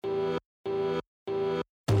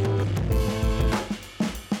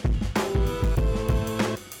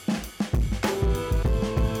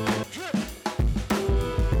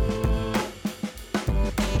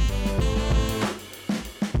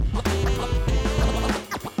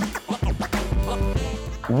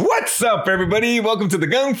What's up, everybody? Welcome to the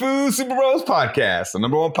Kung Fu Super Bros podcast, the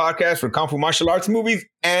number one podcast for Kung Fu martial arts movies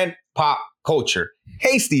and pop culture.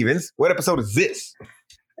 Hey, Stevens, what episode is this?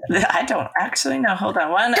 I don't actually know. Hold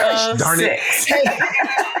on. 106. Darn it. Hey.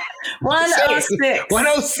 106.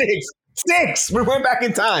 106. 6. We went back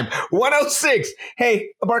in time. 106.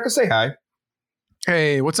 Hey, Abarca, say hi.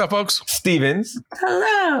 Hey, what's up, folks? Stevens.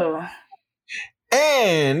 Hello.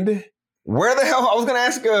 And where the hell? I was going to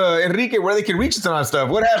ask Enrique where they can reach us on that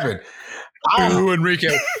stuff. What happened? Ooh,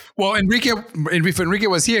 Enrique. Well, if Enrique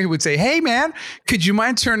was here, he would say, "Hey, man, could you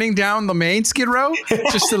mind turning down the main Skid Row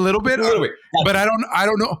just a little bit?" A little bit. But I don't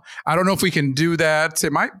know. I don't know if we can do that.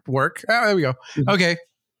 It might work. Oh, there we go. Okay.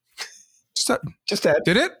 Just that.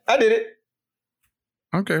 Did it? I did it.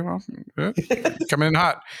 Okay. Well, coming in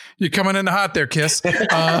hot. You're coming in hot there, Kiss.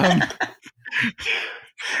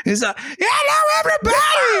 He's like, hello,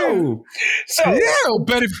 everybody. So, yeah,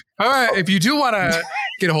 but if you do want to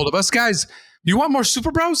get a hold of us, guys, you want more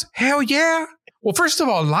Super Bros? Hell yeah. Well, first of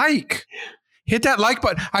all, hit that like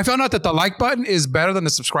button. I found out that the like button is better than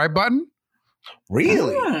the subscribe button.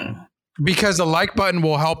 Really? Because the like button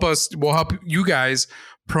will help you guys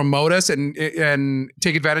promote us and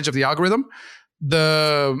take advantage of the algorithm.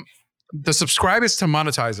 The subscribe is to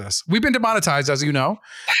monetize us. We've been demonetized, as you know.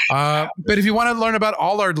 But if you want to learn about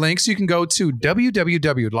all our links, you can go to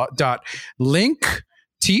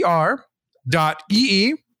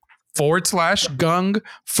www.linktr.ee/Gung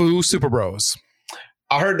Fu Super Bros.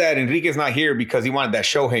 I heard that Enrique's not here because he wanted that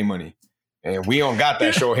Shohei money. And we don't got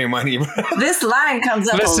that Shohei money. This line comes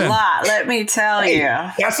up a lot, let me tell you.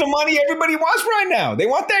 That's the money everybody wants right now. They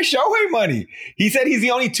want that Shohei money. He said he's the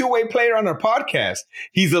only two-way player on our podcast.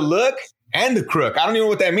 He's a look and the crook. I don't even know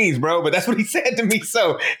what that means, bro, but that's what he said to me.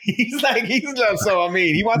 So he wants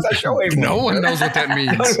that Shohei money. No one knows what that means.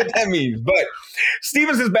 I don't know what that means. But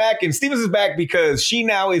Stevens is back, and Stevens is back because she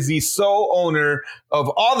now is the sole owner of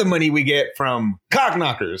all the money we get from cock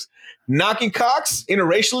knockers. Knocking cocks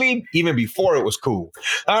interracially, even before it was cool.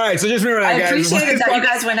 All right, so just remember that, guys. I appreciated that you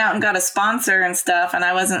guys went out and got a sponsor and stuff, and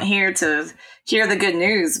I wasn't here to hear the good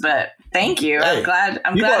news, but thank you. Hey, I'm glad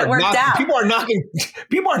it worked out. People are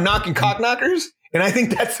knocking cock knockers, and I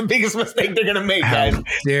think that's the biggest mistake they're gonna make, guys. How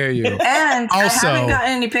dare you? And also, I haven't gotten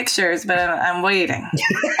any pictures, but I'm waiting.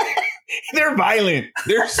 They're violent.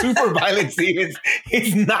 They're super violent, Stevens.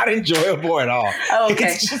 It's not enjoyable at all. Oh,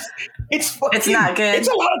 okay. It's not good. It's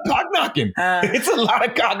a lot of cock knocking. It's a lot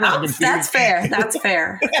of cock knocking. That's fair. That's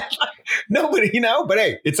fair. Nobody, but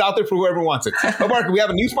hey, it's out there for whoever wants it. Oh, Mark, we have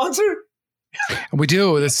a new sponsor? We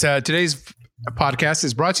do. Today's podcast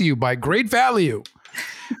is brought to you by Great Value,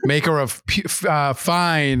 maker of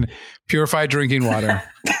fine, purified drinking water.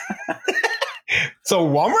 So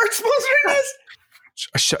Walmart's sponsoring this?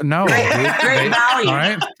 No. Great value. All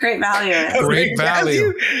right. Great value. Great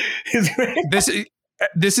value.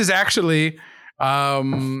 This is actually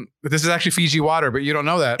Fiji water, but you don't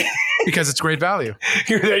know that because it's great value.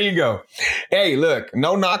 There you go. Hey, look,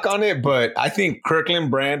 no knock on it, but I think Kirkland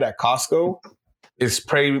brand at Costco is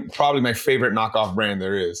probably my favorite knockoff brand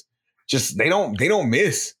there is. Just they don't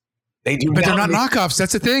miss. They do, but they're not knockoffs.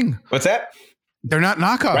 That's the thing. What's that? They're not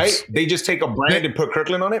knockoffs, right? They just take a brand and put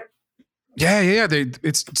Kirkland on it. Yeah.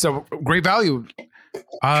 It's a great value.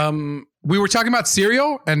 We were talking about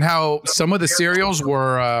cereal and how some of the cereals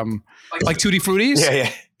were like Tutti Fruttis. Yeah.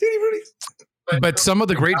 Tutti Fruttis. But some of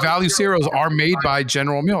the great value cereals are made by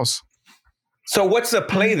General Mills. So what's the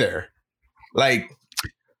play there? Like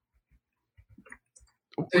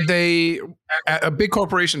a big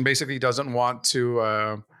corporation basically doesn't want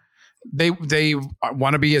to they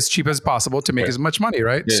want to be as cheap as possible to make as much money,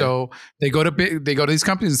 right? Yeah. So they go to these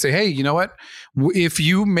companies and say, "Hey, you know what? If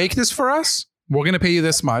you make this for us, we're going to pay you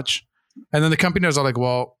this much." And then the companies are like,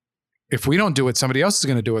 "Well, if we don't do it, somebody else is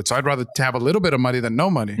going to do it. So I'd rather have a little bit of money than no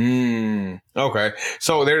money." Okay.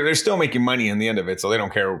 So they're still making money in the end of it. So they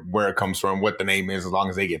don't care where it comes from, what the name is, as long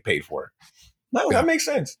as they get paid for it. No, yeah. That makes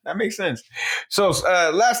sense. So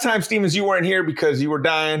last time, Stevens, you weren't here because you were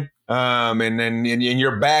dying. And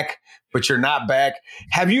you're back, but you're not back.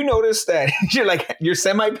 Have you noticed that you're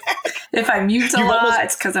semi-back? If I mute a lot,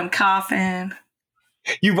 it's because I'm coughing.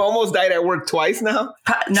 You've almost died at work twice now?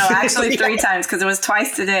 No, actually 3 times because it was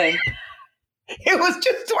twice today. It was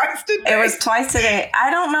just twice today? It was twice today. I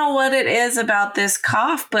don't know what it is about this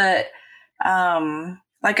cough, but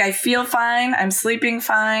I feel fine. I'm sleeping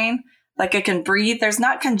fine. Like I can breathe. There's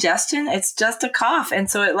not congestion. It's just a cough. And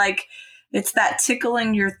so it's that tickle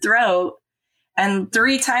in your throat. And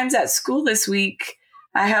 3 times at school this week,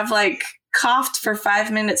 I have coughed for 5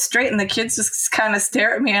 minutes straight, and the kids just kind of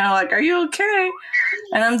stare at me and I'm like, "Are you okay?"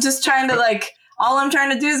 And I'm just trying to all I'm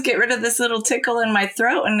trying to do is get rid of this little tickle in my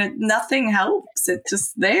throat, and nothing helps. It's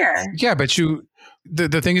just there. Yeah, but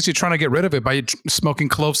the thing is, you're trying to get rid of it by smoking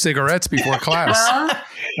clove cigarettes before class.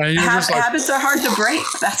 Well, habits are hard to break.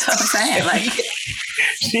 That's what I'm saying. Like,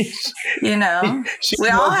 we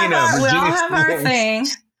all have our thing.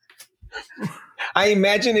 I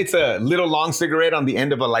imagine it's a little long cigarette on the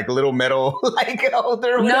end of a little metal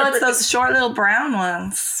holder. No, it's those short little brown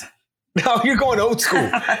ones. No, you're going old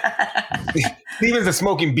school. Steven's a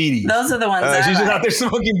smoking beaties. Those are the ones. She's just out there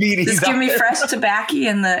smoking beaties. Just give me fresh tobacco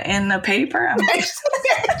in the paper.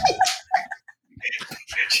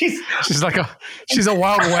 She's a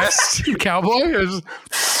Wild West cowboy.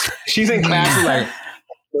 She's in class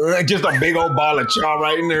with just a big old ball of chaw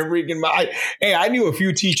right in there freaking mouth. Hey, I knew a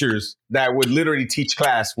few teachers that would literally teach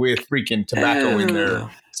class with freaking tobacco in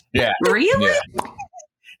there. Yeah. Really?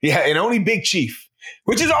 Yeah, and only Big Chief,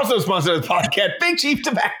 which is also a sponsor of the podcast, Big Chief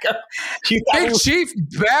Tobacco. Big Chief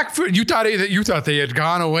back for you thought they had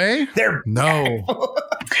gone away? They're no.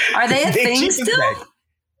 Are they a thing still?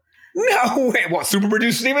 No way. What, Super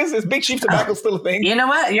Producer Stevens? Is Big Chief Tobacco still a thing? You know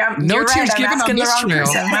what? You're right. I'm asking the wrong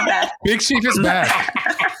person. My bad. Big Chief is back.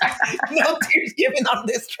 No tears given on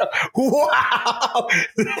this trail. Wow.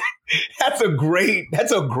 That's a great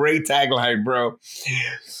tagline, bro.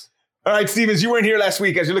 All right, Stevens, you weren't here last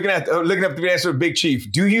week as you're looking up the answer of Big Chief.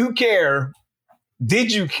 Do you care?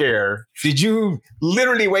 Did you care? Did you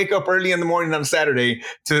literally wake up early in the morning on Saturday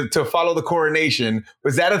to follow the coronation?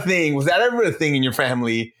 Was that a thing? Was that ever a thing in your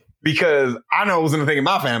family? Because I know it wasn't a thing in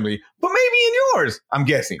my family, but maybe in yours, I'm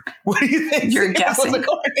guessing. What do you think? You're guessing? The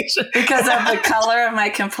coronation? Because of the color of my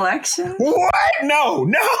complexion? What? No.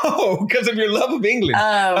 Because of your love of England.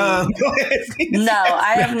 No,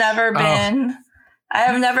 I have never been... I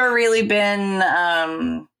have never really been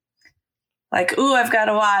like, ooh, I've got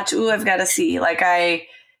to watch. Ooh, I've got to see. Like, I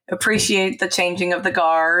appreciate the changing of the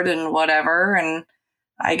guard and whatever. And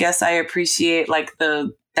I guess I appreciate like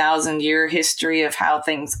the 1,000-year history of how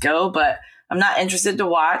things go. But I'm not interested to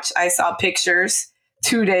watch. I saw pictures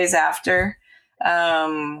 2 days after.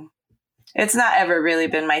 It's not ever really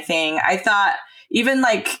been my thing. I thought even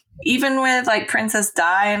with like Princess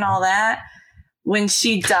Di and all that, when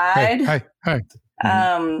she died. Hey.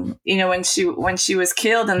 When she was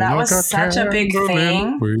killed, and that was such a big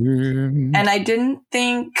thing. And I didn't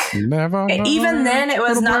think, even then, it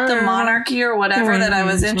was not the monarchy or whatever that I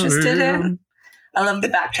was interested in. I love the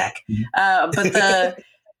backtrack. But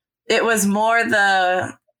it was more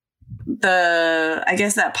the I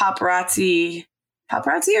guess that paparazzi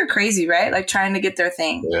are crazy, right? Like trying to get their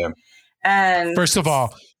thing. Yeah. And first of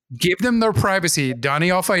all, give them their privacy.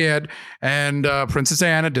 Donny Al-Fayed and Princess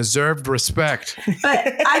Diana deserved respect.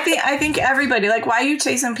 But I think everybody, like, why are you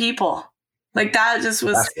chasing people? Like, that just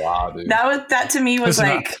was, wild, dude. that to me was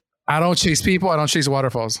I don't chase people. I don't chase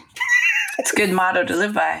waterfalls. It's a good motto to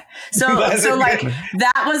live by. So like,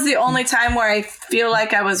 that was the only time where I feel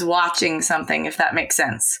like I was watching something, if that makes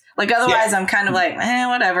sense. Like, otherwise I'm kind of like,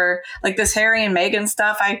 whatever. Like this Harry and Meghan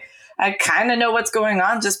stuff, I kind of know what's going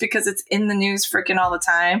on just because it's in the news freaking all the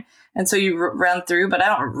time. And so you run through, but I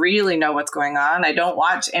don't really know what's going on. I don't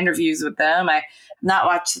watch interviews with them. I not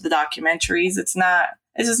watch the documentaries. It's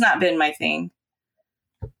just not been my thing.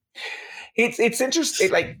 It's interesting.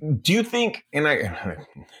 Like, do you think,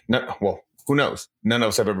 who knows? None of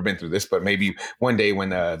us have ever been through this, but maybe one day when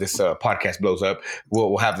this podcast blows up,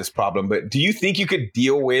 we'll have this problem. But do you think you could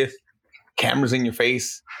deal with cameras in your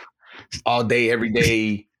face all day, every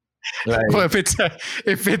day? Like, well, if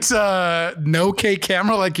it's a no K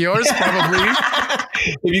camera like yours, probably.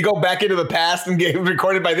 If you go back into the past and get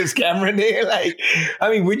recorded by this camera in there, like,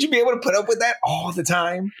 I mean, would you be able to put up with that all the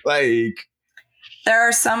time? Like, there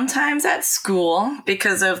are some times at school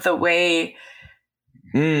because of the way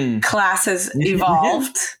class has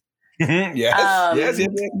evolved. Yes.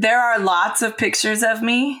 There are lots of pictures of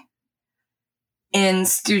me in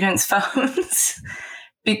students' phones.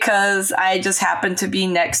 Because I just happen to be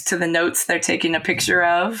next to the notes they're taking a picture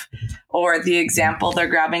of or the example they're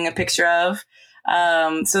grabbing a picture of.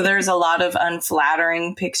 So there's a lot of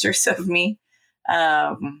unflattering pictures of me.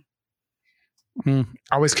 Always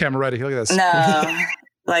camera ready. Look at this. No,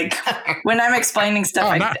 like when I'm explaining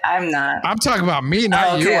stuff, I'm not. I'm talking about me,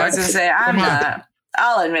 not you. I was going to say, I'm not.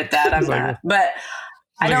 I'll admit that I'm not. But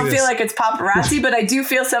I don't feel like it's paparazzi, but I do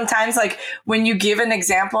feel sometimes like when you give an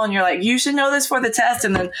example and you're like, you should know this for the test.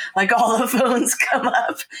 And then like all the phones come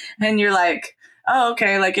up and you're like, oh,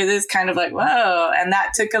 okay. Like it is kind of like, whoa. And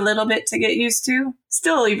that took a little bit to get used to.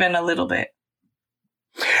 Still even a little bit.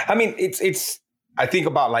 I mean, I think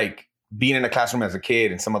about like being in a classroom as a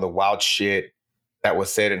kid and some of the wild shit that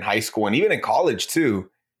was said in high school and even in college too.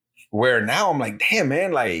 Where now I'm like, damn,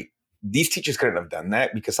 man, like these teachers couldn't have done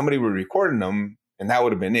that because somebody were recording them and that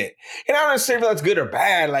would have been it. And I don't necessarily feel that's good or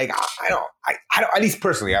bad. Like, I don't, at least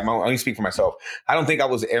personally, I'm only speak for myself. I don't think I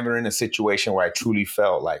was ever in a situation where I truly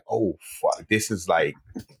felt like, oh, fuck, this is like,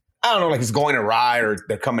 I don't know, like it's going awry or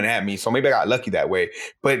they're coming at me. So maybe I got lucky that way.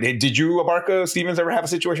 But did you, Abarca Stevens, ever have a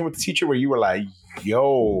situation with the teacher where you were like,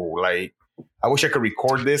 yo, like, I wish I could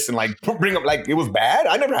record this and like bring up like it was bad?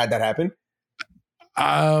 I never had that happen.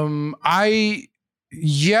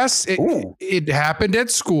 Yes, it happened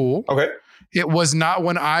at school. Okay. It was not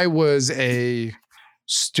when I was a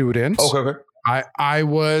student. Okay. I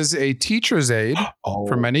was a teacher's aide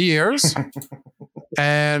for many years.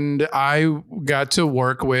 And I got to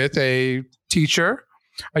work with a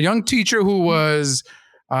young teacher who was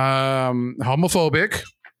homophobic,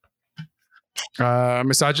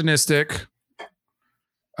 misogynistic,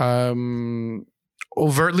 overtly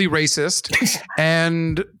racist.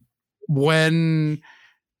 And when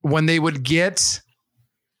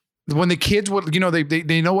the kids would,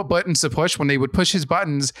 they know what buttons to push. When they would push his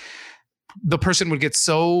buttons, the person would get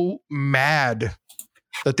so mad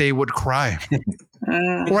that they would cry.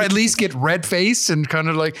 Or at least get red face and kind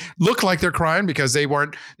of like look like they're crying because they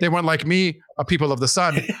weren't like me, a people of the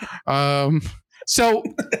sun. So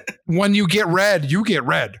when you get red,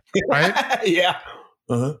 right? Yeah.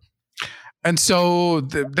 Uh-huh. And so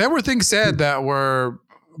there were things said that were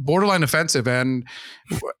borderline offensive, and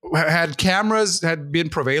had cameras had been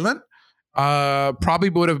prevalent, probably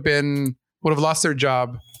would have lost their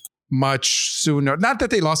job much sooner. Not that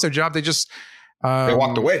they lost their job, they just they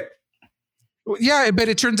walked away. Yeah, but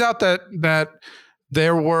it turns out that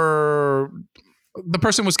the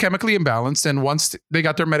person was chemically imbalanced, and once they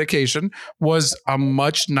got their medication, was a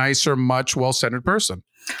much nicer, much well-centered person.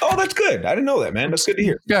 Oh, that's good. I didn't know that, man. That's good to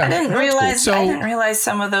hear. Yeah, I didn't realize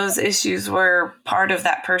some of those issues were part of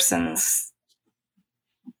that person's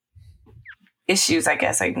issues. I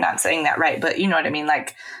guess I'm not saying that right, but you know what I mean.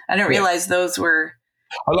 Like, I didn't realize those were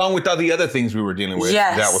along with all the other things we were dealing with.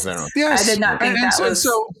 Yes. That was there. Yes. I did not think that was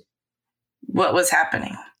what was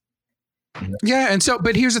happening. Yeah, and so,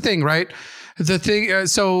 but here's the thing, right? The thing,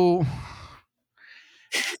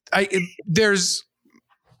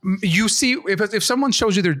 you see, if someone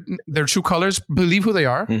shows you their true colors, believe who they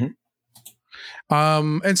are. Mm-hmm.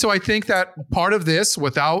 And so I think that part of this,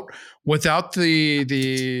 without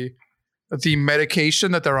the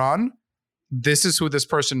medication that they're on, this is who this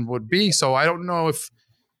person would be. So I don't know if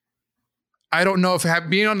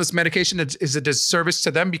being on this medication is a disservice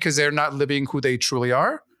to them because they're not living who they truly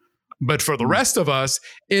are. But for the rest of us,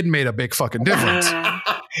 it made a big fucking difference.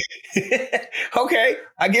 Okay,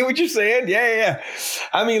 I get what you're saying. Yeah.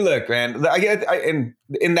 I mean, look, man, I get, and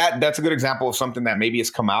in that's a good example of something that maybe has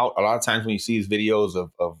come out a lot of times when you see these videos of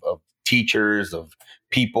teachers, of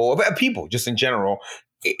people just in general.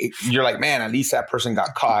 You're like, man, at least that person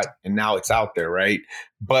got caught, and now it's out there, right?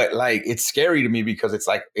 But like, it's scary to me because it's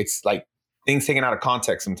like things taken out of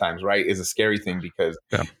context sometimes, right, is a scary thing because,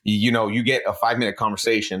 you get a 5-minute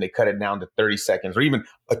conversation, they cut it down to 30 seconds, or even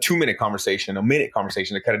a 2-minute conversation, a minute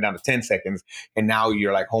conversation, they cut it down to 10 seconds. And now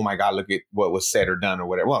you're like, oh my God, look at what was said or done or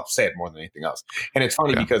whatever. Well, said more than anything else. And it's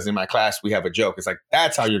funny because in my class, we have a joke. It's like,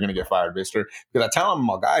 that's how you're going to get fired, mister. Because I tell them,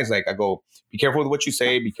 my guys, like, I go, be careful with what you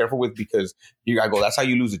say, be careful with, because I go, that's how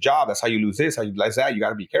you lose a job. That's how you lose this, how you lose that. You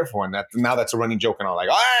got to be careful. And now that's a running joke. And I'm like,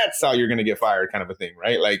 that's how you're going to get fired kind of a thing.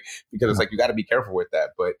 Right. Like, because it's like, you got to be careful with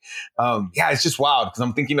that. But it's just wild because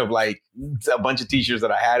I'm thinking of like a bunch of teachers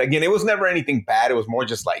that I had. Again, it was never anything bad. It was more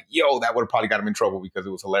just like, yo, that would have probably got them in trouble because it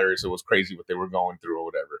was hilarious. It was crazy what they were going through or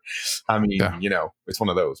whatever. I mean, it's one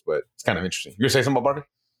of those, but it's kind of interesting. You're saying something about Barker?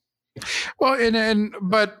 Well,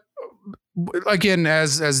 but again,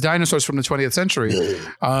 as dinosaurs from the 20th century,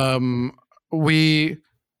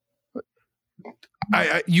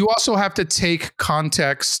 you also have to take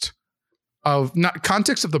context of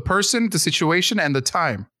the person, the situation, and the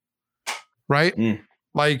time, right?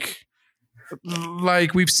 Like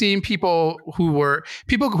we've seen people who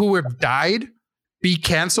have died be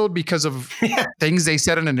canceled because of things they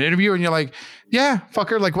said in an interview, and you're like, yeah,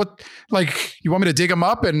 fucker, like what? Like you want me to dig him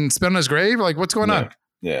up and spit on his grave? Like what's going on?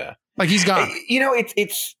 Yeah, like he's gone.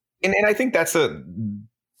 It's and I think that's something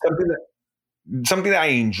that I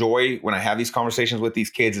enjoy when I have these conversations with these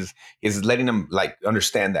kids is letting them like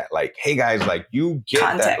understand that, like, hey guys, like you get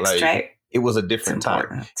context, that, like right? It was a different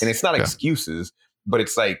time, and it's not excuses. But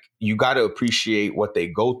it's like, you got to appreciate what they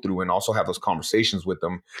go through and also have those conversations with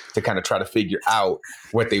them to kind of try to figure out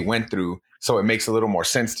what they went through. So it makes a little more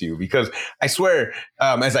sense to you, because I swear,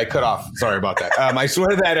 as I cut off, sorry about that. I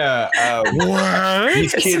swear that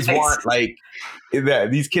these kids weren't like,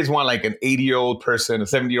 that these kids want like an 80-year-old person, a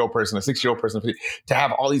 70-year-old person, a 60-year-old person to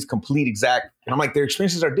have all these complete exact. And I'm like, their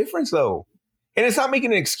experiences are different though. And it's not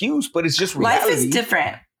making an excuse, but it's just reality. Life is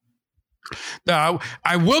different.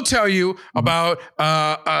 I will tell you about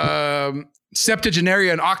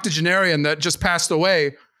septuagenarian, octogenarian that just passed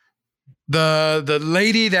away. The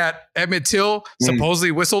lady that Emmett Till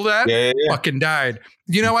supposedly whistled at fucking died.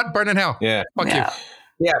 You know what? Burn in hell. Yeah. Fuck you.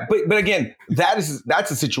 Yeah, but again, that's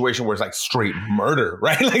a situation where it's like straight murder,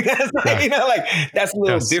 right? Like that's like, like that's a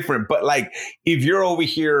little different. But like if you're over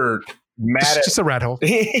here mad at just a rat hole,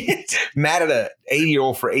 mad at a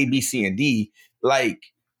 80-year-old for A, B, C, and D, like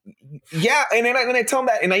yeah, and then I tell them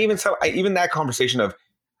that, and I even that conversation of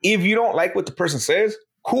if you don't like what the person says,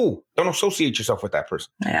 cool, don't associate yourself with that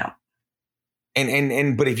person. Yeah.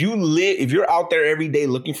 And but if you're out there every day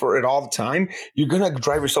looking for it all the time, you're gonna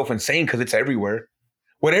drive yourself insane because it's everywhere.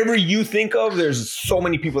 Whatever you think of, there's so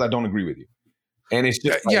many people that don't agree with you. And it's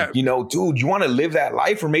just like, dude, you want to live that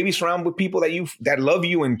life or maybe surround with people that love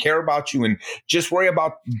you and care about you and just worry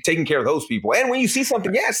about taking care of those people. And when you see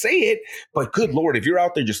something, say it. But good Lord, if you're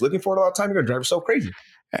out there just looking for it all the time, you're going to drive yourself crazy.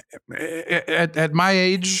 At my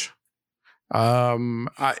age,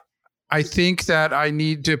 I think that I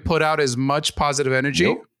need to put out as much positive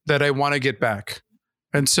energy that I want to get back.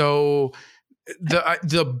 And so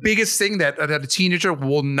the biggest thing that a teenager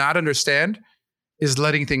will not understand is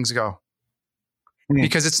letting things go,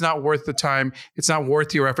 because it's not worth the time. It's not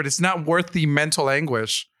worth your effort. It's not worth the mental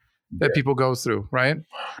anguish that people go through. Right.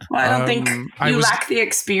 Well, I don't think you lack the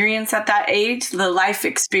experience at that age, the life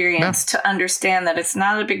experience to understand that it's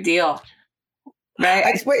not a big deal.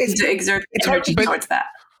 Right. To exert energy towards that.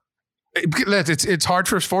 It's hard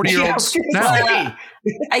for 40-year-olds now.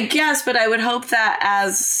 I guess, but I would hope that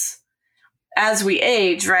as we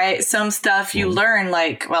age, right, some stuff you learn,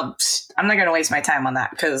 like, well, I'm not going to waste my time on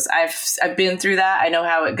that because I've been through that. I know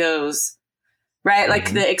how it goes, right?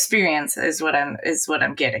 Like the experience is what I'm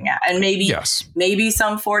getting at. And maybe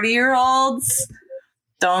some 40-year-olds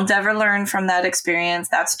don't ever learn from that experience.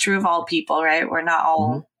 That's true of all people, right? We're not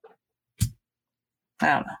all, I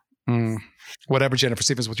don't know. Whatever, Jennifer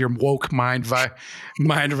Stevens, with your woke mind virus.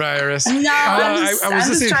 No, I'm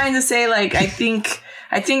just trying to say, like, I think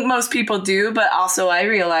most people do, but also I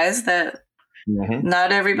realize that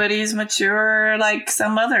not everybody's mature like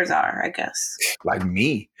some others are, I guess. Like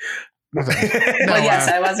me. Yes,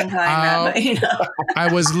 I was implying that, but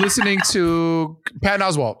I was listening to Patton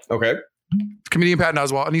Oswalt. Okay. Comedian Patton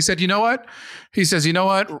Oswalt. And he said, you know what? He says,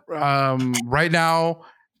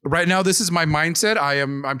 right now, this is my mindset.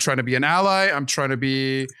 I'm trying to be an ally. I'm trying to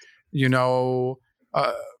be,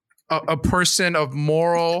 a person of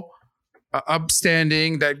moral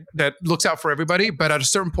upstanding that looks out for everybody. But at a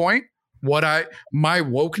certain point, my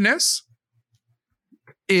wokeness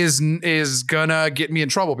is gonna get me in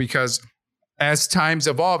trouble, because as times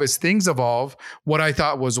evolve, as things evolve, what I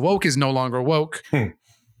thought was woke is no longer woke.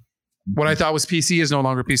 What I thought was PC is no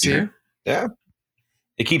longer PC. Yeah.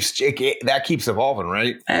 That keeps evolving,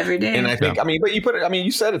 right? Every day. And I think, but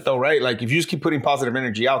you said it though, right? Like if you just keep putting positive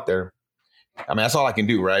energy out there, that's all I can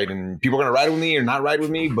do, right? And people are going to ride with me or not ride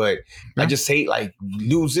with me, but I just hate like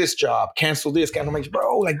lose this job, cancel this,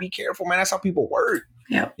 bro, like be careful, man. That's how people work.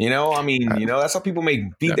 Yeah. That's how people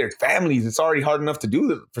feed their families. It's already hard enough to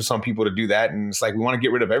do for some people to do that. And it's like, we want to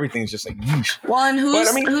get rid of everything. It's just like, yeesh. Well, and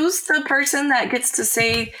who's the person that gets to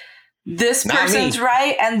say, this person's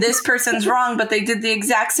right and this person's wrong, but they did the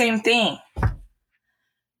exact same thing,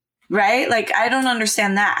 right? Like, I don't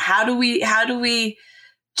understand that. How do we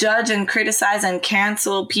judge and criticize and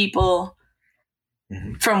cancel people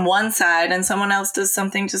from one side, and someone else does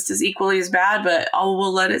something just as equally as bad, but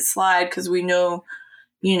we'll let it slide because we know,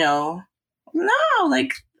 no,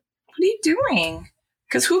 like, what are you doing?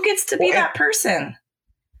 Because who gets to be that person?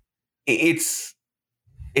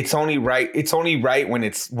 It's only right. It's only right when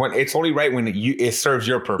it serves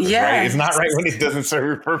your purpose, right? It's not right when it doesn't serve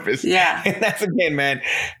your purpose. Yeah. And that's again, man,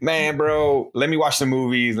 bro, let me watch some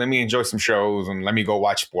movies, let me enjoy some shows, and let me go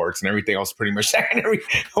watch sports and everything else pretty much.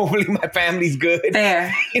 Hopefully my family's good.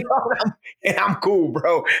 There. And I'm cool,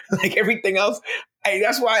 bro. Like everything else.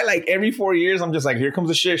 That's why like every 4 years, I'm just like, here comes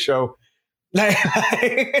a shit show. And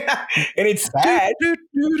it's sad.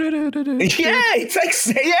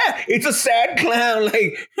 It's a sad clown.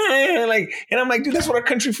 And I'm like, dude, that's what our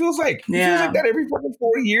country feels like. It feels like that every fucking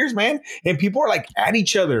 4 years, man. And people are like at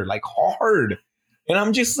each other, like hard. And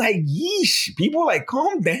I'm just like, yeesh. People like,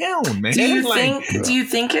 calm down, man. Do you think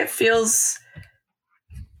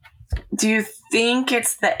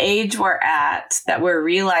it's the age we're at that we're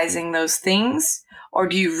realizing those things? Or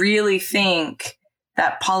do you really think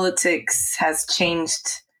that politics has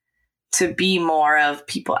changed to be more of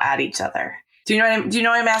people at each other. Do you know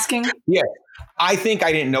what I'm asking? Yeah. I think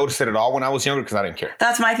I didn't notice it at all when I was younger because I didn't care.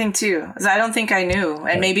 That's my thing too. Is I don't think I knew,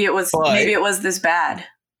 and maybe it was this bad.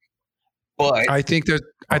 But I think that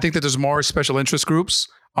there's more special interest groups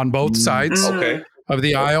on both sides of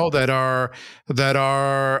the aisle that are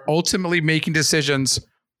ultimately making decisions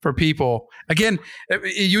for people. Again,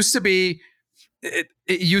 it used to be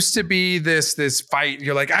this fight.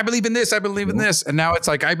 You're like, I believe in this, I believe in this, and now it's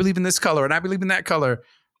like, I believe in this color and I believe in that color.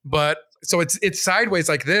 But so it's sideways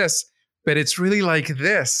like this, but it's really like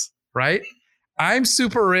this, right? I'm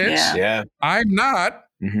super rich. Yeah. I'm not.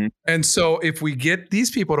 Mm-hmm. And so if we get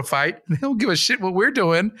these people to fight, they don't give a shit what we're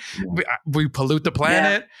doing. We pollute the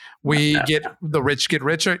planet. We get the rich get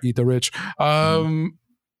richer, eat the rich. And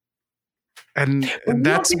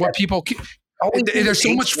that's what people keep. There's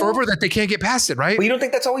so much fervor that they can't get past it, right? But you don't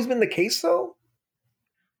think that's always been the case, though?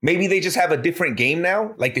 Maybe they just have a different game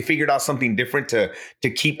now. Like they figured out something different to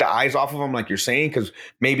keep the eyes off of them, like you're saying, because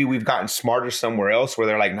maybe we've gotten smarter somewhere else where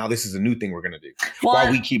they're like, now this is a new thing we're going to do while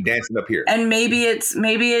we keep dancing up here. And maybe it's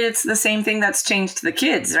the same thing that's changed the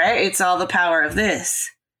kids, right? It's all the power of this,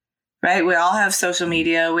 right? We all have social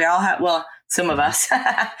media. We all have, well, some of us,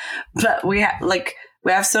 but we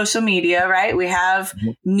have social media, right? We have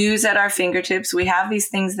news at our fingertips. We have these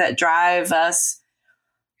things that drive us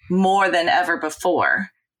more than ever before.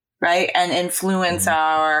 Right. And influence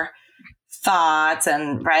our thoughts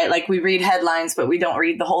and right. Like we read headlines, but we don't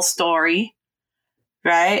read the whole story.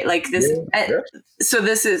 Right. Like this.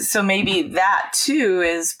 So maybe that too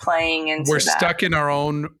is playing into We're stuck in our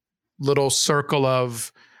own little circle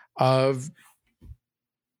of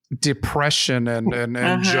depression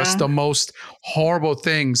and just the most horrible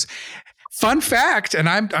things. Fun fact. And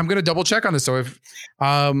I'm going to double check on this. So if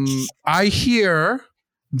I hear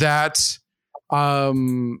that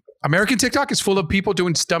American TikTok is full of people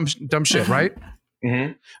doing dumb shit, right?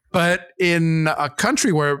 Mm-hmm. But in a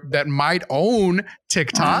country that might own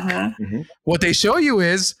TikTok, what they show you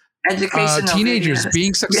is teenagers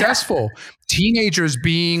being successful, teenagers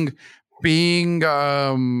being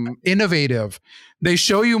innovative. They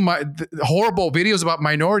show you horrible videos about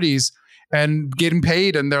minorities and getting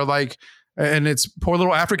paid, and they're like, and it's poor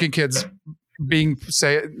little African kids being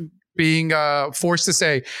forced to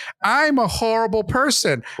say, I'm a horrible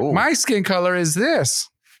person. Ooh. My skin color is this.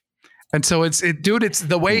 And so it's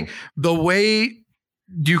the way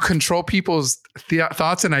you control people's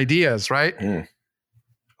thoughts and ideas, right? Mm.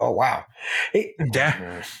 Oh, wow.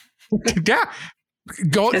 Yeah. What do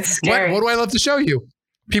I love to show you?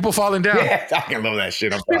 People falling down. Yeah, I love that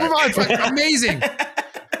shit. Amazing.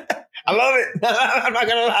 I love it. I'm not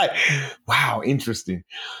going to lie. Wow. Interesting.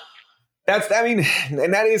 And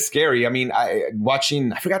that is scary. I mean, I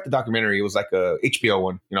forgot the documentary. It was like a HBO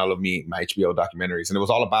one. You know, I love my HBO documentaries. And it was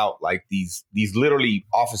all about like these literally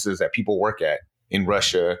offices that people work at in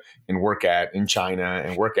Russia and work at in China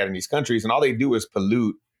and work at in these countries. And all they do is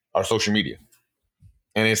pollute our social media.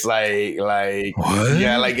 And it's like, what?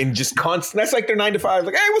 Yeah, like, and just constant. That's like their 9 to 5.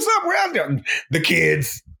 Like, hey, what's up? We're out there. The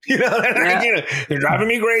kids. You know, they're driving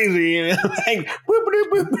me crazy. You know, like, boop, boop,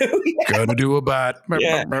 boop, boop. Yeah. Gonna do a bot.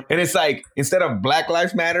 Yeah. And it's like, instead of Black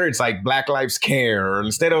Lives Matter, it's like Black Lives Care. Or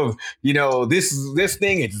instead of, this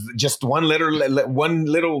thing, it's just one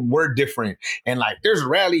little word different. And like, there's a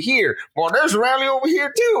rally here. Well, there's a rally over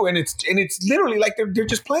here too. And it's literally like they're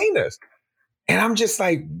just playing us. And I'm just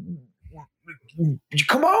like,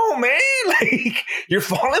 come on, man. Like, you're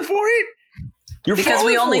falling for it? Because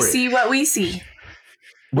we only see what we see.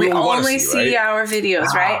 We only see our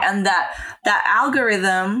videos, right? And that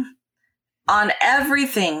algorithm on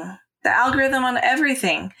everything,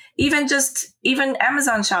 even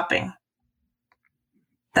Amazon shopping,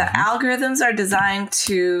 the algorithms are designed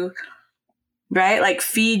to, right, like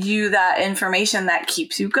feed you that information that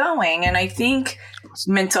keeps you going. And I think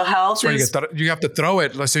mental health you have to throw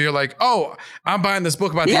it. So you're like, oh, I'm buying this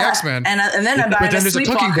book about the X-Men. And then I'm buying but then there's a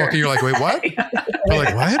cooking book and you're like, wait, what? You're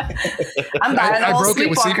like, what? I'm buying a whole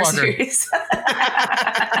Sleepwalker series. But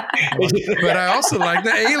I also like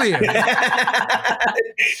the Alien.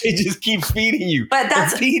 It just keeps feeding you. But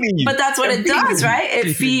that's what it does, right?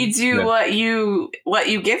 It feeds you what you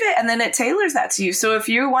give it, and then it tailors that to you. So if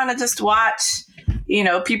you want to just watch,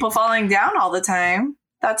 people falling down all the time,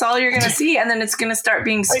 that's all you're going to see. And then it's going to start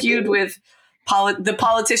being skewed with the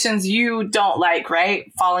politicians you don't like, right?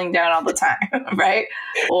 Falling down all the time, right?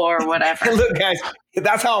 Or whatever. Look, guys,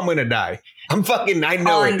 that's how I'm going to die. I know falling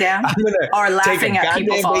down? I'm going to laughing at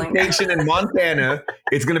people falling down. Vacation in Montana.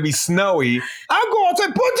 It's going to be snowy. I'll go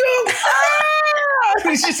outside, put them.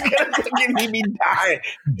 It's just gonna fucking make me die,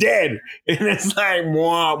 dead. And it's like,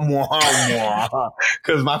 mwah, mwah, mwah.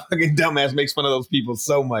 Because my fucking dumbass makes fun of those people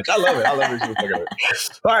so much. I love it. I love it.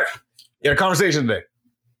 All right. You had a conversation today.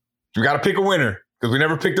 We got to pick a winner because we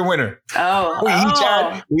never picked a winner. We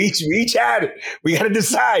each had it. We got to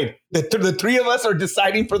decide. The three of us are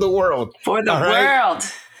deciding for the world. For the world.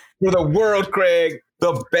 For the world, Craig.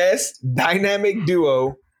 The best dynamic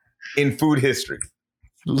duo in food history.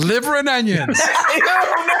 Liver and onions.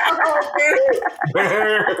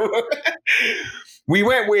 We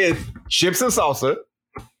went with chips and salsa,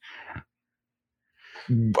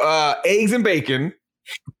 eggs and bacon,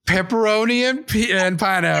 pepperoni and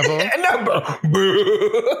pineapple.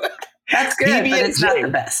 That's good, but it's not the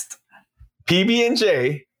best.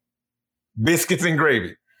 PB&J, biscuits and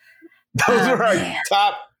gravy. Those are our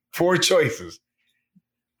top 4 choices.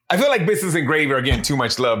 I feel like biscuits and gravy are getting too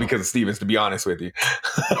much love because of Stevens, to be honest with you.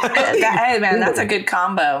 Hey, man, that's a good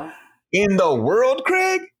combo. In the world,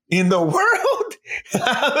 Craig? In the world?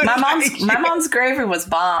 My mom's gravy was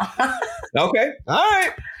bomb. Okay. All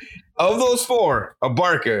right. Of those 4,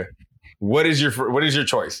 Abarca, what is your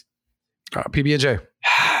choice? PB&J.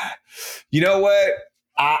 You know what?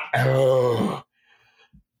 I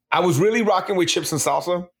was really rocking with chips and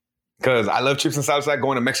salsa. Because I love chips and salsa.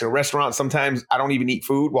 Going to Mexican restaurants, sometimes I don't even eat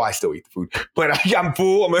food. Well, I still eat the food, but I'm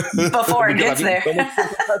full. Before it gets there.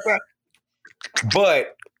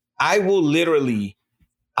 But I will literally,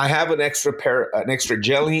 I have an extra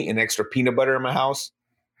jelly and extra peanut butter in my house.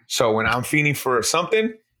 So when I'm feeding for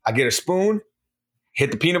something, I get a spoon, hit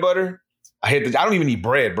the peanut butter. I don't even eat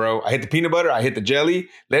bread, bro. I hit the peanut butter. I hit the jelly.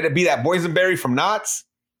 Let it be that boysenberry from Knott's.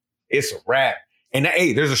 It's a wrap. And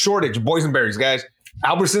hey, there's a shortage of boysenberries, guys.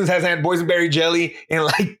 Albertsons hasn't had boysenberry jelly in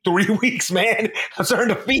like 3 weeks, man. I'm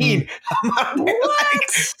starting to feed. Like,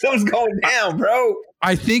 something's going down, bro.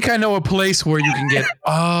 I think I know a place where you can get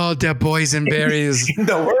all the boysenberries in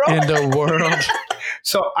the world.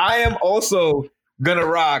 So I am also gonna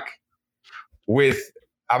rock with.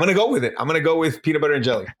 I'm gonna go with it. I'm gonna go with peanut butter and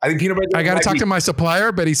jelly. I think peanut butter. I gotta talk to my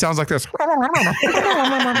supplier, but he sounds like this.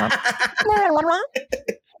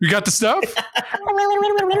 You got the stuff?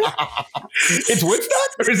 It's Woodstock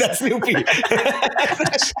or is that Snoopy?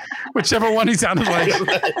 Whichever one he sounded like.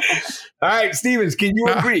 All right, Stevens, can you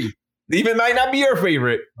agree? Even might not be your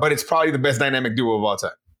favorite, but it's probably the best dynamic duo of all time.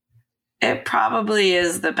 It probably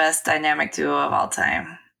is the best dynamic duo of all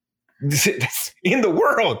time. In the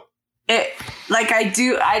world.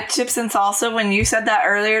 I chips and salsa. When you said that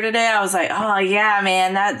earlier today, I was like, oh yeah,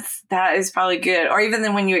 man, that is probably good. Or even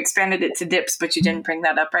then when you expanded it to dips, but you didn't bring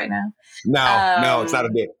that up right now. No, it's not a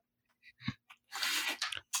dip.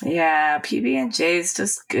 Yeah, PB&J is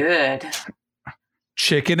just good.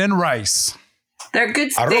 Chicken and rice. They're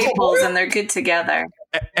good staples and they're good together.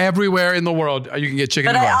 Everywhere in the world, you can get chicken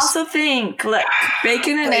and rice. But I also think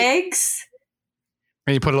bacon and eggs.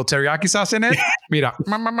 And you put a little teriyaki sauce in it. Mira.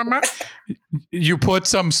 You put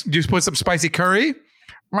some spicy curry.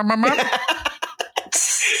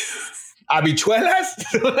 Habichuelas?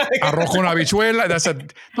 Arroz con habichuela.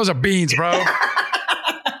 Those are beans, bro.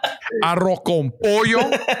 Arroz con pollo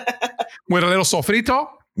with a little sofrito.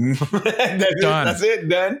 Done. That's it.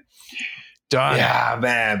 Done. Yeah,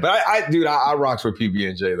 man. But I rocks with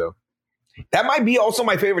PB&J though. That might be also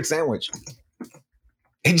my favorite sandwich.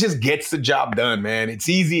 It just gets the job done, man. It's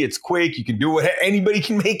easy. It's quick. You can do it. Anybody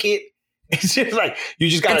can make it. It's just like, you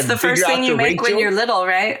just got to It's the first thing you make when you're little,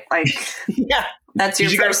 right? Like, yeah. That's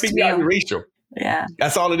your first figure out the ratio. Yeah.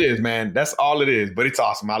 That's all it is, man. That's all it is. But it's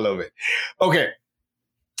awesome. I love it. Okay.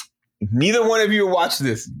 Neither one of you watched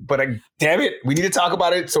this, but damn it, we need to talk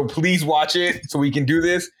about it. So please watch it so we can do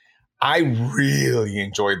this. I really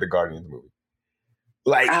enjoyed the Guardians movie.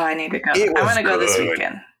 I need to go. I'm going to go this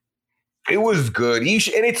weekend. It was good. And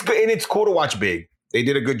it's good. And it's cool to watch big. They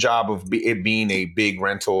did a good job of it being a big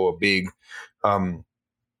rental, a big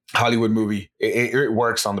Hollywood movie. It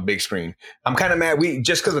works on the big screen. I'm kind of mad.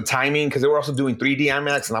 Just because of timing, because they were also doing 3D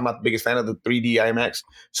IMAX, and I'm not the biggest fan of the 3D IMAX.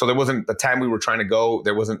 So there wasn't the time we were trying to go.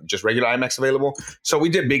 There wasn't just regular IMAX available. So we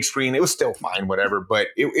did big screen. It was still fine, whatever. But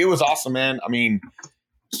it was awesome, man. I mean,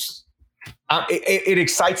 it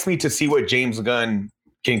excites me to see what James Gunn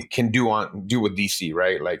can do with DC,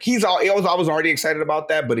 right? Like I was already excited about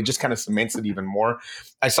that, but it just kind of cements it even more.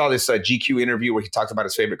 I saw this GQ interview where he talks about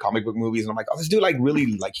his favorite comic book movies, and I'm like, oh, this dude really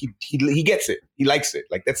he gets it. He likes it.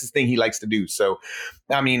 Like that's his thing he likes to do. So,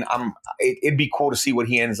 I mean, it'd be cool to see what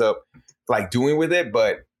he ends up like doing with it.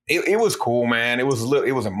 But it was cool, man. It was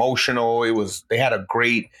emotional. They had a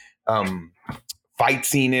great fight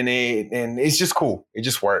scene in it, and it's just cool. It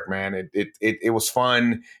just worked, man. It was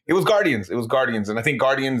fun. It was Guardians. And I think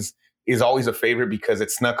Guardians is always a favorite because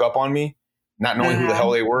it snuck up on me, not knowing who the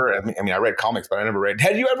hell they were. I mean, I read comics, but I never read.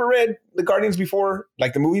 Had you ever read the Guardians before,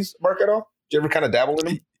 like the movies, Mark, at all? Did you ever kind of dabble in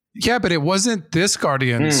them? Yeah, but it wasn't this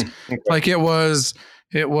Guardians. Okay. Like it was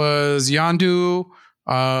Yondu.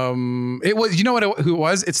 It was, you know who it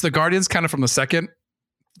was? It's the Guardians kind of from the second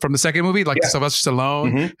movie, like Sylvester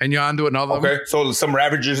Stallone and Yondu and all of them. Okay, so some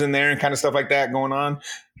Ravagers in there and kind of stuff like that going on.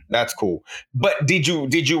 That's cool. But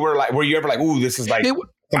were you ever like, ooh, this is like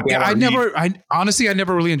I honestly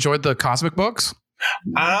never really enjoyed the cosmic books.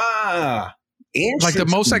 Interesting. Like the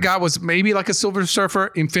most I got was maybe like a Silver Surfer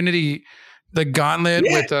Infinity, the Gauntlet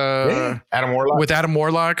with Adam Warlock. With Adam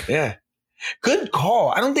Warlock. Yeah. Good call.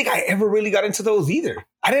 I don't think I ever really got into those either.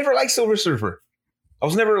 I never liked Silver Surfer. I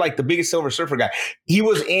was never like the biggest Silver Surfer guy. He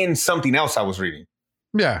was in something else I was reading.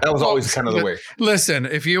 Yeah. That was always kind of the way. Listen,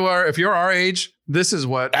 if you're our age, that's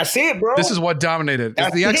it, bro. This is what dominated.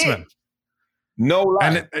 It's the X-Men. No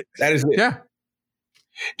lie. That is it. Yeah.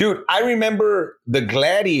 Dude, I remember the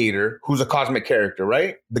Gladiator, who's a cosmic character,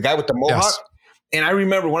 right? The guy with the mohawk. Yes. And I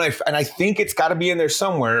remember and I think it's got to be in there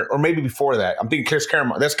somewhere, or maybe before that. I'm thinking Chris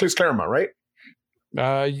Claremont. That's Chris Claremont, right?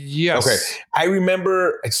 Yes. Okay. I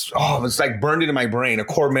remember it's like burned into my brain, a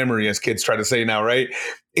core memory, as kids try to say now, right?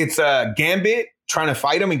 It's Gambit trying to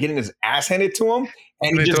fight him and getting his ass handed to him.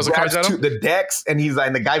 And he just grabs the decks, and he's like,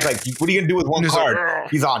 and the guy's like, what are you going to do with one card? Like,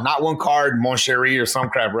 he's on, not one card, Mon Chéri or some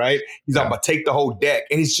crap, right? He's on, but take the whole deck.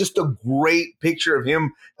 And it's just a great picture of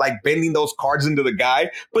him, like, bending those cards into the guy.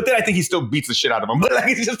 But then I think he still beats the shit out of him. But, like,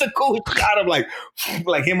 it's just a cool shot of, like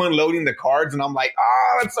him unloading the cards. And I'm like,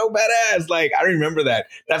 oh, that's so badass. Like, I remember that.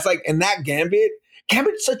 That's like, and that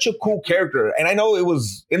Gambit's such a cool character. And I know it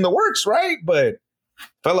was in the works, right? But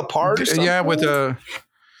fell apart or something. Yeah, with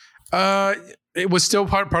it was still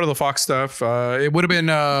part of the Fox stuff. It would have been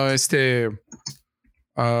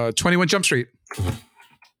 21 Jump Street.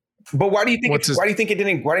 But why do you think it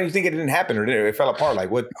didn't happen, or it fell apart? Like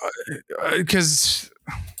what? Because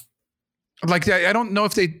like I don't know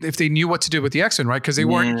if they knew what to do with the X-Men, right? Because they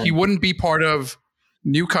weren't. He wouldn't be part of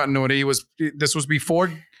new continuity. This was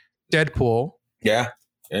before Deadpool. Yeah.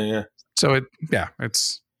 So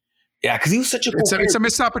it's because he was such a cool character. It's a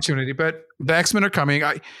missed opportunity, but the X-Men are coming.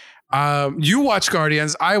 You watch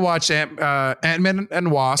Guardians. I watch Ant-Man and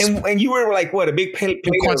Wasp. And you were like, what, a big plate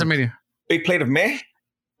of meh?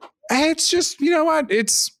 It's just, you know what?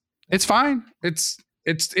 It's fine. It's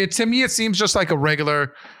to me, it seems just like a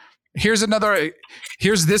regular, here's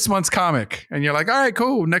this month's comic. And you're like, all right,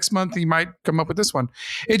 cool. Next month he might come up with this one.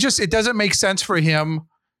 It doesn't make sense for him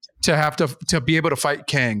to have to be able to fight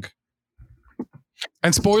Kang.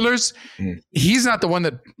 And spoilers, he's not the one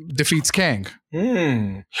that defeats Kang.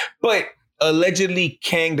 But allegedly,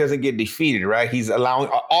 Kang doesn't get defeated, right? He's allowing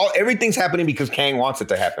everything's happening because Kang wants it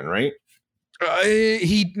to happen, right?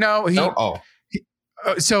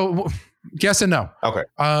 So yes and no. Okay.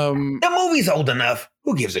 The movie's old enough.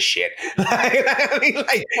 Who gives a shit? I mean,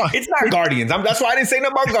 like, it's not Guardians. That's why I didn't say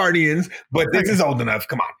nothing about Guardians. But this is old enough.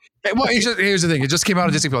 Come on. Well, here's the thing. It just came out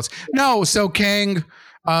of Disney Plus. No, so Kang.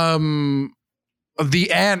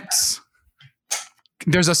 The ants,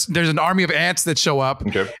 there's an army of ants that show up,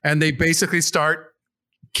 and they basically start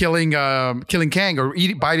killing Kang or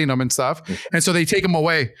biting him and stuff, and so they take him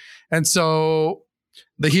away. And so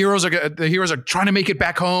the heroes are trying to make it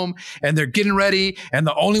back home, and they're getting ready. And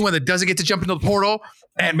the only one that doesn't get to jump into the portal,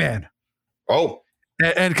 Ant-Man. Oh,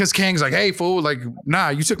 and because Kang's like, hey fool, like, nah,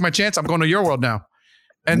 you took my chance. I'm going to your world now.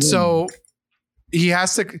 And so he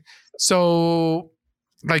has to. So.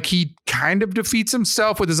 Like he kind of defeats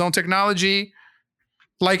himself with his own technology.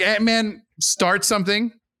 Like Ant-Man starts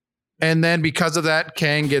something, and then because of that,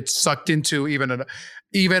 Kang gets sucked into even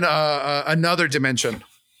another dimension.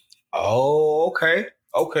 Oh, okay.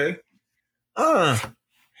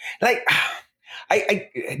 Like, I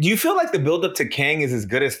do you feel like the buildup to Kang is as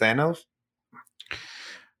good as Thanos?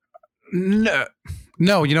 No.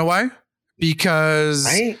 You know why? Because.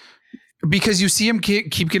 Right? Because you see him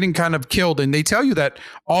keep getting kind of killed, and they tell you that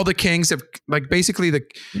all the Kangs have, like, basically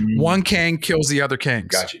one Kang kills the other Kangs.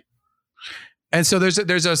 Gotcha. And so there's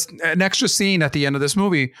an extra scene at the end of this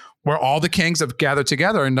movie where all the Kangs have gathered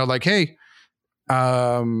together, and they're like, "Hey,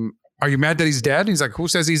 are you mad that he's dead?" And he's like, "Who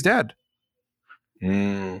says he's dead?"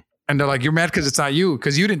 And they're like, "You're mad because it's not you,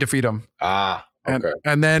 because you didn't defeat him." Okay.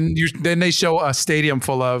 And then they show a stadium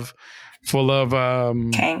full of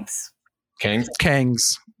Kangs.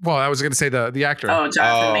 Kangs. Well, I was going to say the actor. Oh,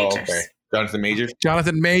 Jonathan Majors. Okay.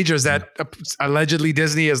 Jonathan Majors, that allegedly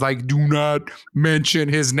Disney is like, do not mention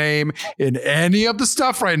his name in any of the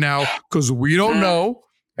stuff right now because we don't know.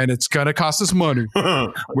 and it's gonna cost us money.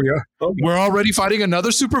 We're already fighting another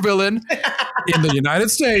supervillain in the United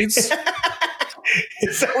States.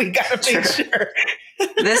 So we gotta make sure.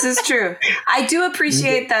 This is true. I do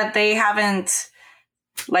appreciate that they haven't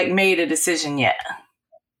made a decision yet.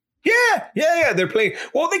 Yeah. They're playing.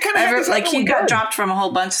 Well, they kind of have this he got dropped from a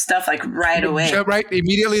whole bunch of stuff right away. Yeah, right.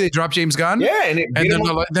 Immediately they dropped James Gunn. Yeah, and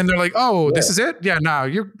then they're like, oh, this is it. Yeah, no,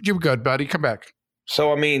 you're good, buddy. Come back.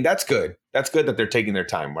 So I mean, that's good. That's good that they're taking their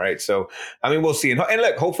time, right? So I mean, we'll see. And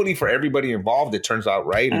look, hopefully for everybody involved, it turns out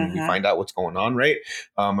right, and we find out what's going on, right?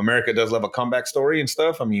 America does love a comeback story and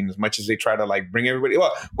stuff. I mean, as much as they try to bring everybody.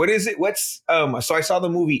 Well, what is it? So I saw the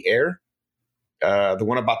movie Air. The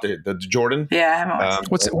one about the Jordan. Yeah, I haven't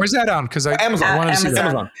watched where's that on? Because Amazon. I want to see that.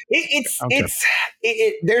 Amazon.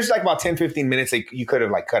 There's about 10-15 minutes you could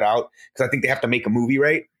have cut out because I think they have to make a movie,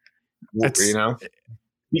 right?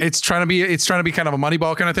 It's trying to be kind of a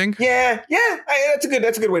Moneyball kind of thing. Yeah. That's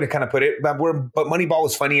a good way to kind of put it. But Moneyball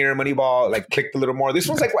was funnier. Moneyball clicked a little more. This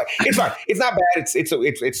one's it's fine. It's not bad.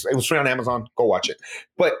 It was free on Amazon. Go watch it.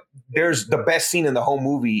 But there's the best scene in the whole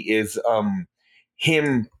movie is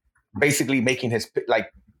him basically making his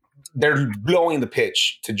they're blowing the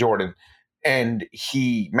pitch to Jordan, and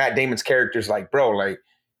Matt Damon's character's bro,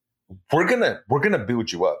 we're gonna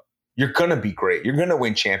build you up. You're going to be great. You're going to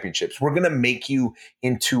win championships. We're going to make you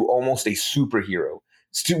into almost a superhero.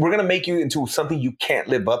 We're going to make you into something you can't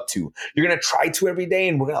live up to. You're going to try to every day,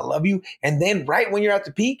 and we're going to love you. And then right when you're at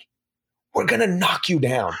the peak, we're going to knock you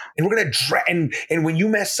down, and we're going to and when you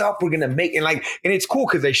mess up, we're going to make and it's cool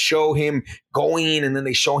because they show him going, and then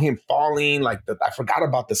they show him falling. I forgot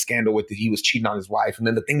about the scandal with he was cheating on his wife, and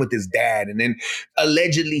then the thing with his dad, and then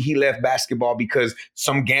allegedly he left basketball because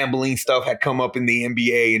some gambling stuff had come up in the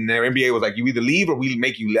NBA, and their NBA was you either leave or we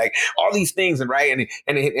make you all these things, and right,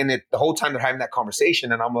 and the whole time they're having that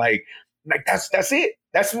conversation, and I'm that's it.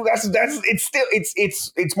 That's it's still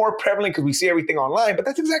it's more prevalent because we see everything online, but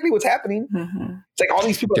that's exactly what's happening. Mm-hmm. It's all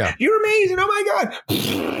these people, you're amazing, oh my God.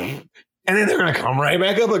 And then they're gonna come right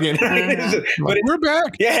back up again. Right? Mm-hmm. But we're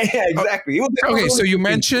back. Yeah, exactly. Okay, so you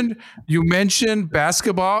mentioned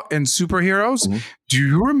basketball and superheroes. Mm-hmm. Do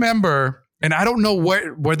you remember? And I don't know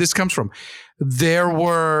where this comes from.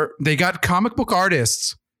 They got comic book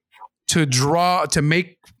artists to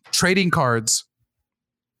make trading cards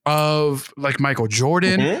of Michael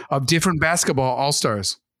Jordan, of different basketball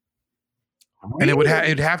all-stars. Really? And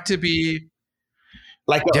it'd have to be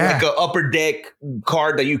like a upper deck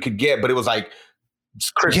card that you could get, but it was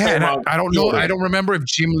Chris. Yeah, I don't know. I don't remember if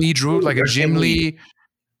Jim Lee drew a Jim Lee.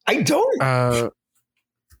 I don't.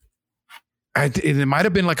 It might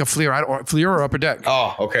have been a Fleer or Upper Deck.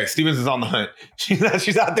 Oh, okay. Stevens is on the hunt.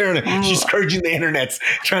 She's out there and she's scourging the internets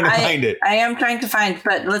trying to find it. I am trying to find,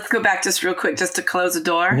 but let's go back just real quick, just to close the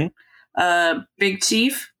door. Mm-hmm. Big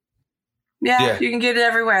Chief. Yeah, you can get it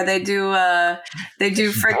everywhere. They do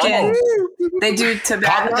freaking. They do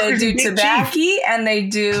tobacco. They do tobacco, and they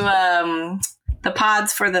do the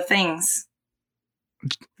pods for the things.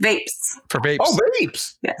 Vapes. For vapes. Oh,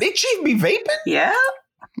 vapes. Yes. Big Chief be vaping? Yeah.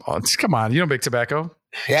 Oh, come on. You don't make tobacco.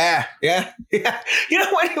 Yeah. You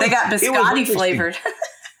know what? They got biscotti flavored.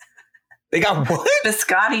 They got what?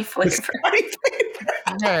 Biscotti flavored.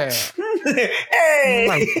 Yeah. Hey.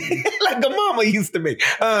 Like the mama used to make.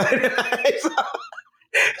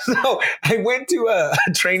 So I went to a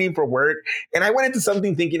training for work, and I went into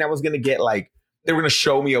something thinking I was going to get they were going to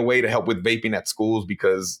show me a way to help with vaping at schools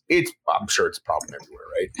because I'm sure it's a problem everywhere,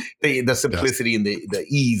 right? The simplicity and the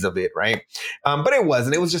ease of it, right? But it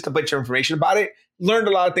wasn't. It was just a bunch of information about it. Learned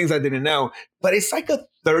a lot of things I didn't know, but it's a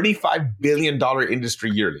 $35 billion industry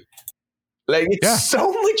yearly. It's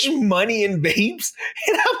so much money in vapes.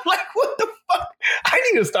 And I'm what the fuck? I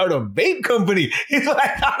need to start a vape company. It's what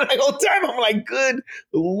I thought the whole time. I'm good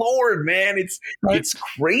Lord, man. It's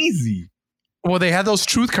crazy. Well, they had those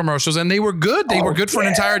Truth commercials, and they were good. They were good for an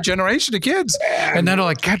entire generation of kids. Yeah, and then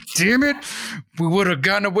they're God damn it, we would have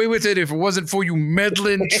gotten away with it if it wasn't for you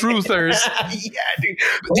meddling truthers. Dude.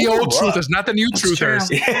 The old truthers, not the new truthers.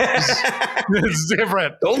 It's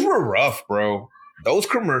different. Those were rough, bro. Those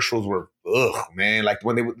commercials were, man.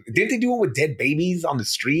 When didn't they do it with dead babies on the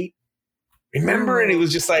street? Remember? And it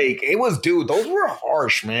was just dude, those were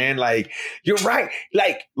harsh, man. You're right.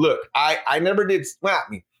 Look, I never did,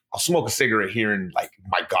 I'll smoke a cigarette here and my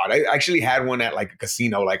God, I actually had one at a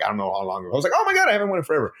casino, I don't know how long ago. I was oh my God, I haven't one in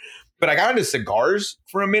forever. But I got into cigars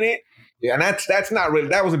for a minute. Yeah, and that's not really,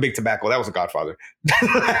 that wasn't big tobacco. That was a Godfather.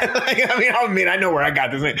 I know where I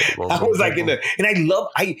got this. I was and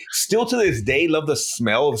I still to this day love the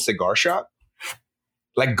smell of a cigar shop.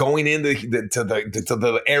 like going in to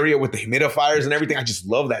the area with the humidifiers and everything. I just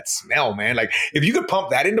love that smell, man. Like if you could pump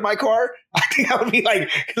that into my car, I think I would be like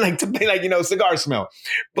cigar smell.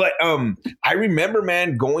 But I remember,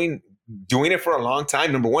 man, doing it for a long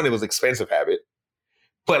time. Number one, it was expensive habit,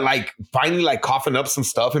 but like finally like coughing up some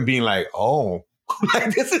stuff and being like, oh,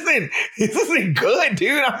 like this isn't good,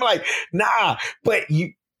 dude. I'm like, nah, but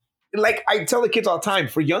like I tell the kids all the time,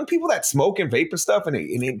 for young people that smoke and vape and stuff,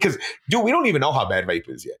 and because dude, we don't even know how bad vape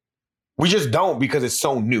is yet. We just don't because it's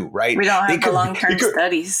so new, right? We don't have the long-term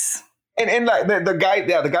studies. And like the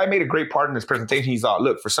guy made a great part in his presentation. He's all,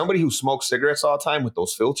 look, for somebody who smokes cigarettes all the time with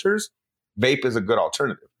those filters, vape is a good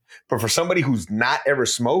alternative. But for somebody who's not ever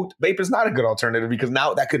smoked, vape is not a good alternative because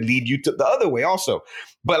now that could lead you to the other way also.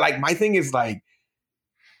 But like my thing is like,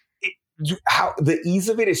 how the ease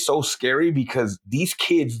of it is so scary because these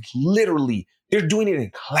kids literally they're doing it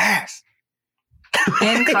in class.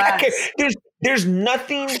 In class. There's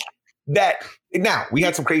nothing that now we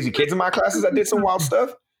had some crazy kids in my classes that did some wild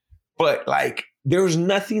stuff, but like there's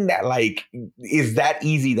nothing that like is that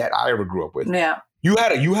easy that I ever grew up with. Yeah. You had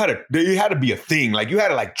to be a thing. Like you had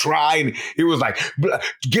to like try, and it was like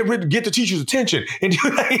get the teacher's attention, and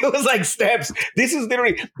it was like steps. This is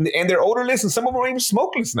literally, and they're odorless, and some of them are even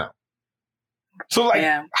smokeless now. So like,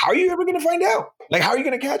 How are you ever going to find out? Like, how are you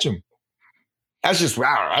going to catch them? That's just,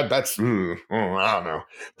 wow. I don't know.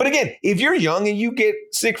 But again, if you're young and you get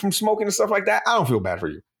sick from smoking and stuff like that, I don't feel bad for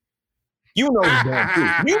you. You know the damn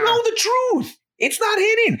truth. You know the truth. It's not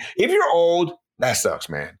hidden. If you're old, that sucks,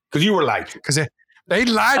 man. Because you were lied to. Because they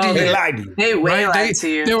lied to you. They lied to you. They lied to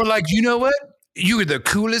you. They were like, you know what? You were the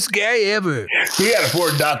coolest guy ever. We had a poor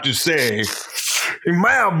doctor say,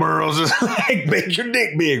 Marlboros is like, make your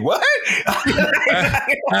dick big. What?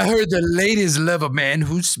 I heard the ladies love a man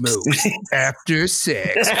who smokes after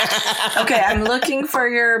sex. Okay, I'm looking for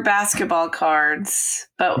your basketball cards,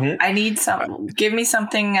 but I need give me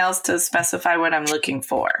something else to specify what I'm looking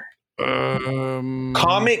for.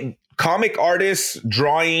 Comic artists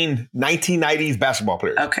drawing 1990s basketball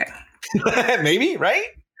players. Okay. Maybe, right?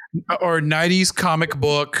 Or 90s comic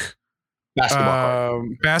book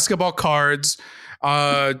basketball cards.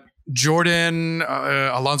 Jordan,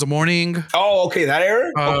 Alonzo Mourning. Oh, okay, that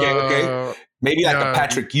era. Okay. Maybe like a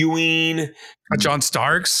Patrick Ewing, John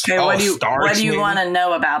Starks. Okay, what do you want to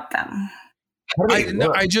know about them?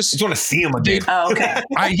 I just want to see them again. Oh, okay.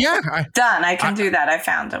 Done. I can do that. I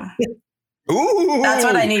found them. Ooh. That's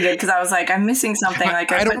what I needed because I was like, I'm missing something.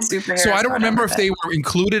 Like I don't superheroes. So I don't remember if they were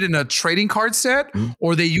included in a trading card set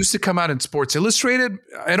or they used to come out in Sports Illustrated.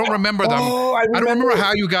 I don't remember them. I don't remember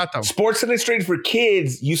how you got them. Sports Illustrated for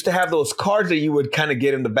kids used to have those cards that you would kind of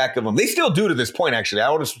get in the back of them. They still do to this point, actually. I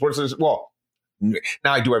ordered Sports Illustrated. Well,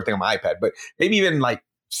 now I do everything on my iPad, but maybe even like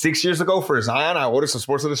 6 years ago for Zion, I ordered some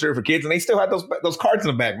Sports Illustrated for kids, and they still had those cards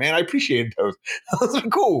in the back. Man, I appreciated those. Those are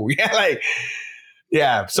cool.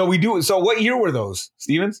 Yeah. So we do. So what year were those,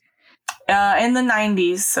 Stevens? In the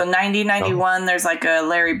 90s. So 90, 91, there's like a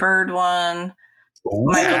Larry Bird one. Ooh,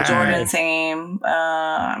 Michael Jordan's name.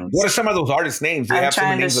 What are some of those artists' names? I'm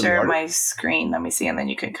trying to share my screen. Let me see. And then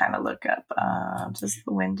you can kind of look up just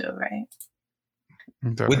the window, right?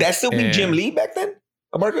 Would that still be Jim Lee back then?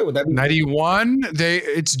 Marco, would that be 91?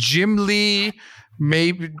 It's Jim Lee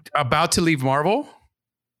maybe about to leave Marvel.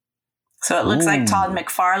 So it looks like Todd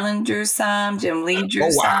McFarlane drew some, Jim Lee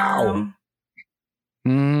drew some.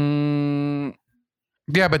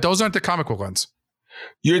 Yeah, but those aren't the comic book ones.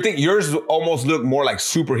 You think yours almost look more like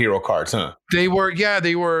superhero cards, huh? They were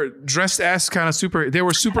dressed as kind of they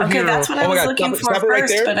were superhero. Okay, that's what I was looking for first, right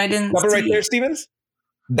there. But I didn't see. Right there, Stevens?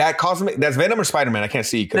 That's Venom or Spider-Man? I can't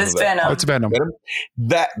see. That's Venom. Oh, it's Venom.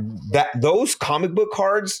 Those comic book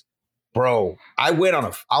cards, bro, I went on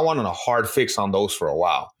a hard fix on those for a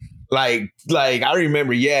while. Like I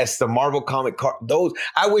remember, yes, the Marvel comic card, those,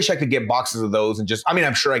 I wish I could get boxes of those and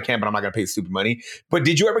I'm sure I can, but I'm not going to pay stupid money. But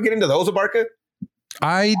did you ever get into those, Abarca?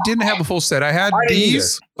 I didn't have a full set. I had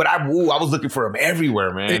these. But I was looking for them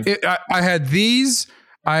everywhere, man. I had these.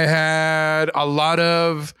 I had a lot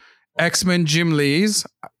of X-Men Jim Lees.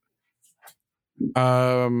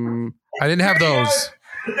 I didn't have those.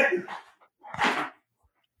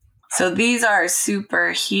 So these are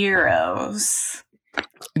superheroes.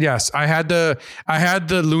 Yes, I had the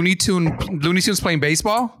Looney Tunes playing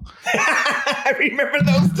baseball. I remember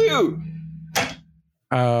those too.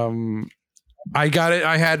 I got it.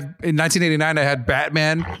 I had in 1989. I had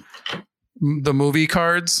Batman, the movie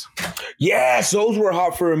cards. Yes, those were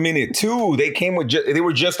hot for a minute too. They came with they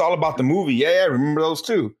were just all about the movie. Yeah, I remember those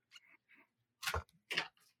too.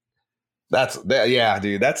 Yeah,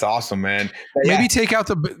 dude. That's awesome, man. Maybe take out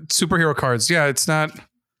the superhero cards. Yeah, it's not.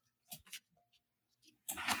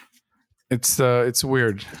 It's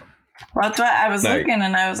weird. Well, that's what I was looking,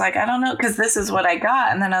 and I was like, I don't know, because this is what I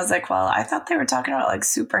got. And then I was like, well, I thought they were talking about like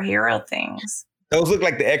superhero things. Those look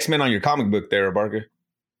like the X-Men on your comic book there, Barker.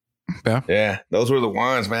 Yeah, those were the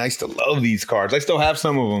ones, man. I used to love these cards. I still have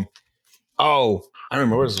some of them. Oh, I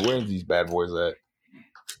remember where's these bad boys at?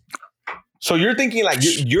 So you're thinking like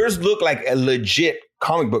yours look like a legit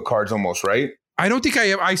comic book cards almost, right? I don't think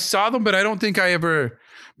I saw them, but I don't think I ever.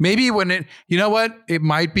 Maybe when it, you know what? It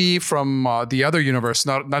might be from the other universe,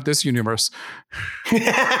 not this universe.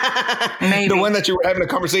 Maybe. The one that you were having a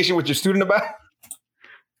conversation with your student about?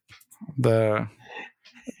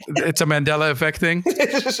 It's a Mandela effect thing.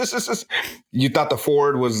 You thought the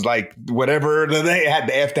Ford was like whatever, they had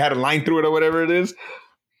the F had a line through it or whatever it is.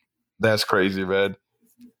 That's crazy, man.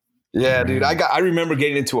 Yeah, dude. I remember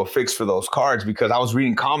getting into a fix for those cards because I was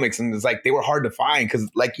reading comics and it's like they were hard to find because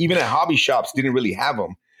like even at hobby shops didn't really have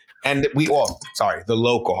them. And the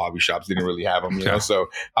local hobby shops didn't really have them, you know? So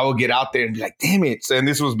I would get out there and be like, damn it. And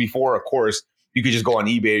this was before, of course, you could just go on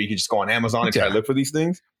eBay or you could just go on Amazon and try to look for these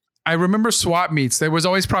things. I remember swap meets. There was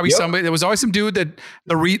always probably somebody. There was always some dude that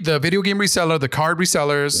the video game reseller, the card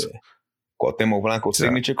resellers. Yeah. Cuauhtémoc Blanco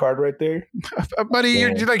signature card right there, buddy.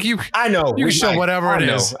 You're like you. I know you can show whatever it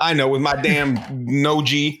is. I know with my damn no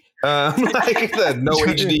G, like the no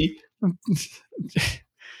HD.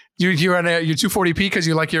 You're on your 240p because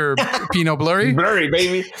you like your Pinot blurry. Blurry,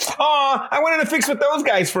 baby. Oh, I wanted to fix with those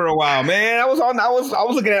guys for a while, man. I was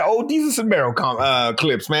looking at old Jesus and Barrel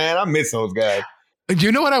clips, man. I miss those guys. Do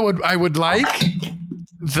you know what I would like?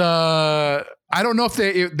 I don't know if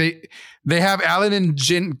they have Allen and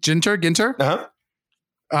Ginter. Uh-huh.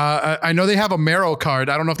 I know they have a Merrill card.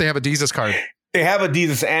 I don't know if they have a Jesus card. They have a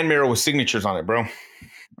Jesus and Merrill with signatures on it, bro.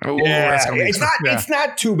 Oh, yeah. It's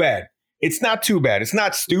not too bad. It's not too bad. It's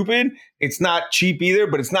not stupid. It's not cheap either,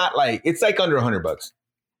 but it's not like it's like under $100.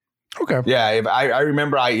 Okay. Yeah, if I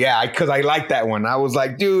remember, because I like that one. I was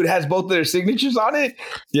like, dude, it has both of their signatures on it.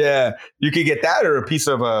 Yeah, you could get that or a piece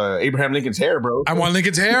of Abraham Lincoln's hair, bro. I want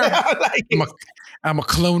Lincoln's hair. I'm a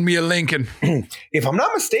clone me a Lincoln. If I'm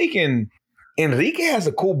not mistaken, Enrique has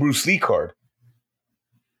a cool Bruce Lee card.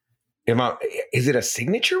 Is it a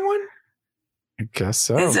signature one? I guess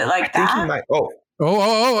so. Is it like that? He might.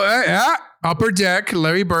 Yeah. Upper Deck,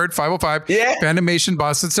 Larry Bird, 505. Yeah. Animation,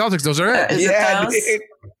 Boston Celtics. Those are it. Is yeah. it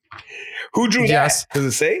Who drew that? Does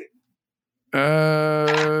it say?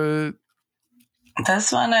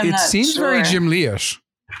 This one, it seems sure. very Jim Lee-ish.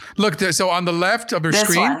 Look, so on the left of your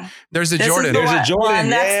screen, there's a Jordan. There's a Jordan.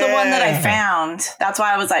 That's the one that I found. That's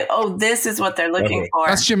why I was like, oh, this is what they're looking for.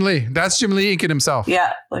 That's Jim Lee. That's Jim Lee inking himself.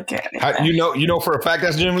 Yeah, look at it. You know for a fact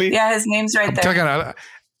that's Jim Lee? Yeah, his name's right there.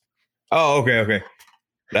 Oh, okay.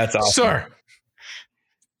 That's awesome.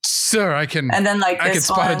 Sir, I can. And then like I can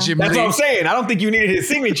spot a Jim Lee. That's what I'm saying. I don't think you needed his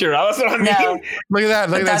signature. That's what I mean. No. Look at that.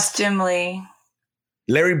 Look at that's Jim Lee.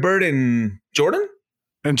 Larry Bird and Jordan?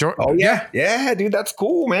 And Jordan. Oh, yeah. Yeah, dude, that's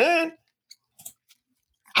cool, man.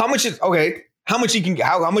 How much can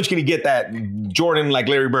you get that Jordan like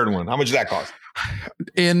Larry Bird one? How much does that cost?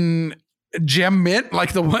 In gem mint,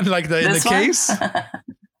 like the one like in the case?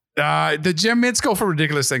 The gem mints go for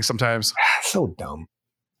ridiculous things sometimes. So dumb.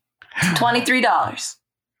 $23.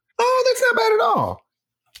 Oh, that's not bad at all.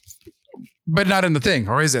 But not in the thing,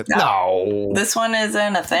 or is it? No. This one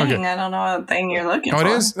isn't a thing. Okay. I don't know what thing you're looking for. Oh, it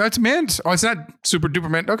is? That's mint. Oh, it's not super duper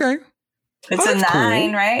mint. Okay. It's a 9,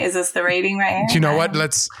 cool. Right? Is this the rating right here? Do you know what?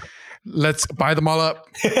 Let's buy them all up.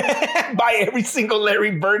 Buy every single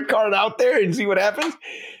Larry Bird card out there and see what happens.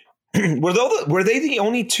 Were they the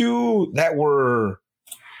only two that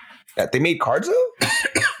they made cards of?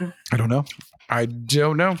 I don't know.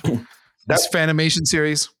 That's Fanimation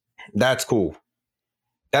series. That's cool.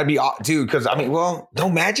 That'd be, dude, because no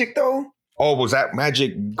Magic though. Oh, was that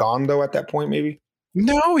Magic gone though at that point? Maybe.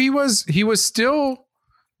 No, he was still.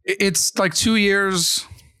 It's like 2 years,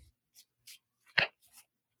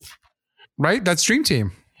 right? That's Dream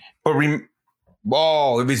Team. But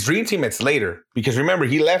if it's Dream Team, it's later because remember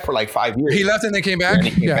he left for like 5 years. He left and then came back. And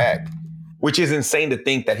he came back, which is insane to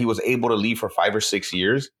think that he was able to leave for 5 or 6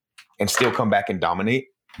 years and still come back and dominate.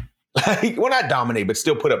 Like, well, not dominate, but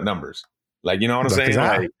still put up numbers. Like, you know what I'm saying?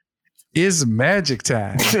 Like, is Magic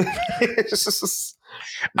time.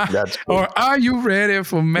 That's cool. Or are you ready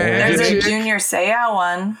for Magic? There's a Junior Seau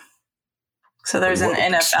one. So there's an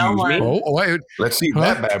NFL one. Oh, wait. Let's see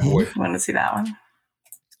that bad boy. You want to see that one?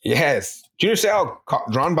 Yes. Junior Seau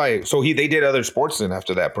drawn by, so they did other sports then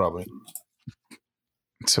after that probably.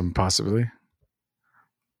 Some possibly.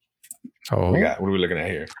 Oh. What are we looking at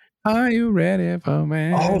here? Are you ready for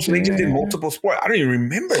man? Oh, so they just did multiple sports. I don't even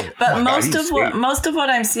remember. But most of what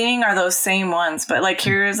I'm seeing are those same ones. But like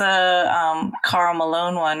here's a Karl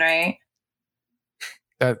Malone one, right?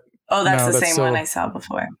 That's the same one I saw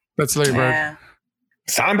before. That's Larry Bird.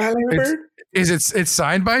 Signed by Larry Bird? It's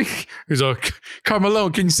signed by? He's like, Karl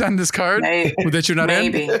Malone, can you sign this card that you're not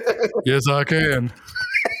in? Yes, I can.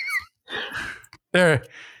 There.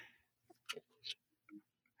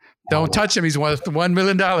 Don't touch him. He's worth $1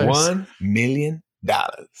 million. $1 million.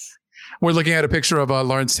 We're looking at a picture of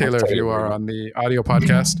Lawrence Taylor if you are on the audio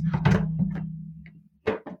podcast.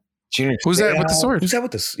 Who's that with the sword? Who's that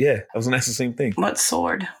with the... Yeah, I was going to ask the same thing. What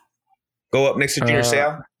sword? Go up next to Junior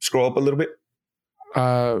Seau. Scroll up a little bit.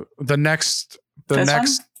 The next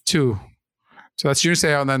two. So that's Junior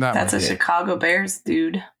Seau and then that's a Chicago Bears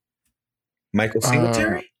dude. Michael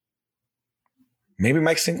Singletary? Maybe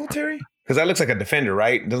Mike Singletary? Because that looks like a defender,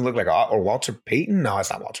 right? It doesn't look like or Walter Payton? No,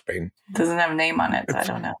 it's not Walter Payton. Doesn't have a name on it, so I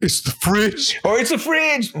don't know. It's the fridge. Oh, it's a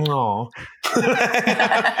fridge. No.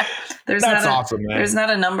 That's awesome, man. There's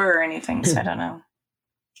not a number or anything, so I don't know.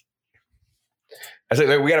 I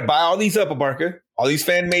said, we got to buy all these up, Abarca. All these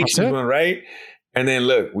fan mations, right? And then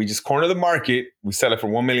look, we just corner the market. We sell it for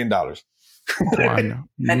 $1 million. I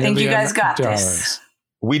think you guys got this.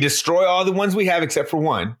 We destroy all the ones we have except for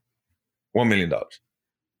one. $1 million.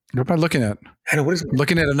 What am I looking at? I know, what is it?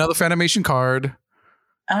 Looking at another Fanimation card.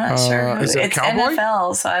 I'm not sure. Is it it's Cowboy?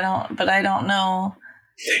 NFL, so I don't know.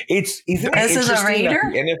 This is a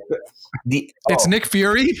Raider? It's Nick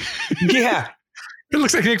Fury? Yeah. It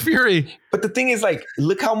looks like Nick Fury. But the thing is, like,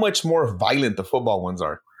 look how much more violent the football ones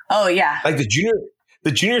are. Oh, yeah. Like the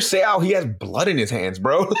Junior Seau, he has blood in his hands,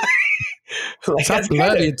 bro. It's not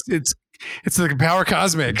blood. It's like Power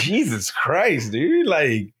Cosmic. Jesus Christ, dude.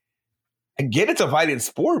 Like, I get it's a violent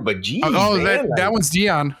sport, but geez. That one's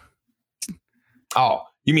Dion. Oh,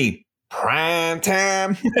 you mean prime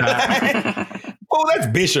time? Oh, that's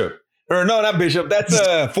Bishop. Or no, not Bishop. That's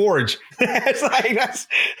Forge. That's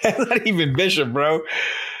not even Bishop, bro.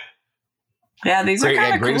 Yeah, these are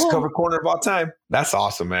kind of greatest cool. cover corner of all time. That's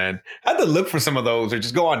awesome, man. I have to look for some of those or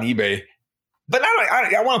just go on eBay. But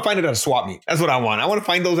I want to find it at a swap meet. That's what I want. I want to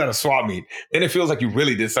find those at a swap meet. Then it feels like you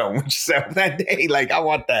really did something with yourself that day. Like, I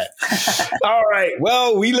want that. All right.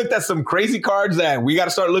 Well, we looked at some crazy cards that we got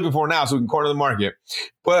to start looking for now so we can corner the market.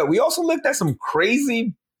 But we also looked at some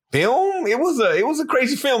crazy film. It was a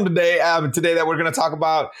crazy film today that we're going to talk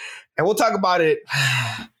about. And we'll talk about it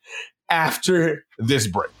after this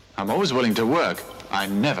break. I'm always willing to work. I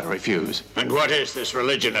never refuse. And what is this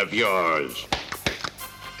religion of yours?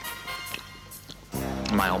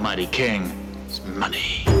 My almighty king is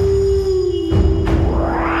money.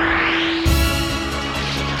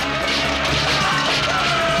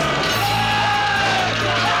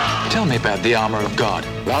 Tell me about the armor of God.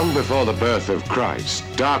 Long before the birth of Christ,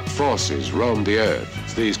 dark forces roamed the earth.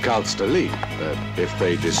 It's these cults believe that if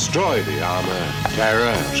they destroy the armor,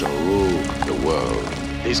 terror shall rule the world.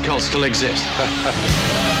 These cults still exist.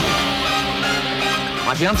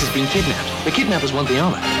 My fiance's been kidnapped. The kidnappers want the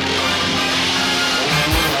armor.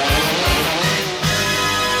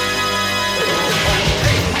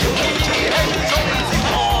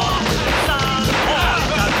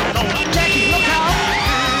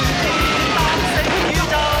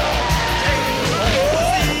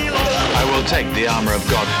 I will take the armor of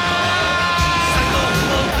God.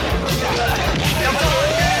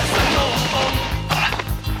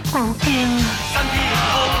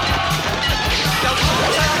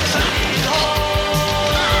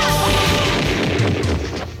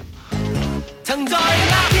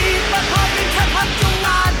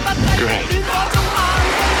 Great.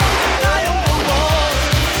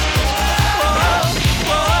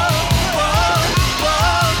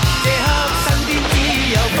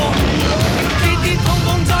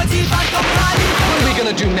 What are we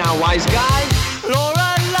gonna do now, wise guy?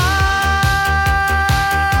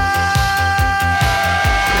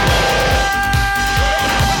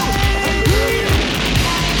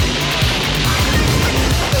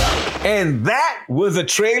 And that was a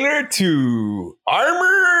trailer to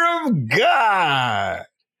Armor of God.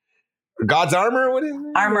 God's Armor? What is it?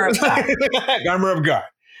 Armor of God. Armor of God.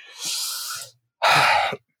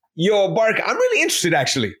 Yo, Barca, I'm really interested,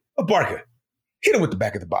 actually. Barca, hit him with the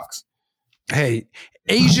back of the box. Hey,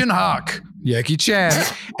 Asian Hawk, Jackie Chan,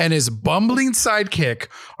 and his bumbling sidekick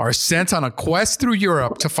are sent on a quest through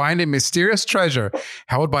Europe to find a mysterious treasure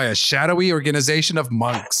held by a shadowy organization of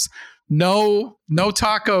monks. No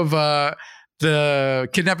talk of the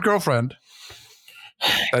kidnapped girlfriend.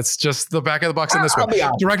 That's just the back of the box in this one.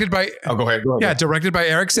 Directed by go ahead. Yeah, directed by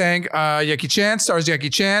Eric Sang. Jackie Chan stars Jackie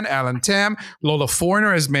Chan, Alan Tam, Lola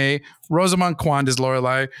Foreigner as May, Rosamund Kwan as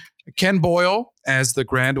Lorelai, Ken Boyle as the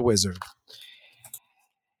Grand Wizard.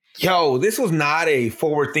 Yo, this was not a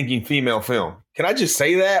forward-thinking female film. Can I just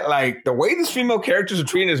say that? Like, the way these female characters are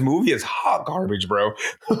treated in this movie is hot garbage, bro.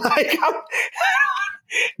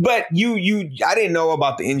 But I didn't know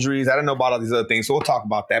about the injuries. I didn't know about all these other things. So we'll talk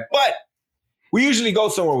about that. But we usually go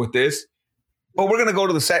somewhere with this. But we're going to go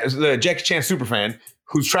to the Jackie Chan superfan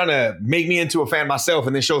who's trying to make me into a fan myself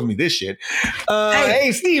and then shows me this shit.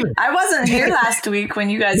 Hey, Steven. I wasn't here last week when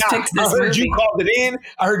you guys picked this movie. I heard you called it in.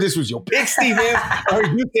 I heard this was your pick, Steven. I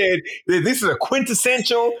heard you said that this is a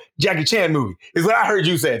quintessential Jackie Chan movie. Is what I heard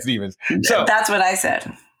you said, Stevens. So that's what I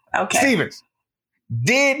said. Okay. Stevens,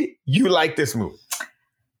 did you like this movie?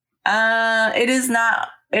 It is not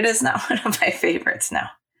one of my favorites now.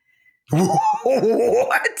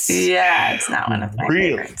 What? Yeah, it's not one of my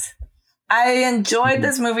favorites. I enjoyed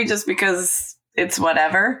this movie just because it's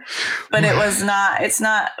whatever, but it's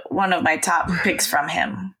not one of my top picks from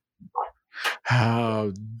him.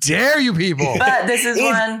 How dare you people? But this is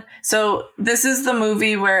one. So this is the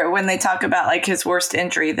movie where when they talk about like his worst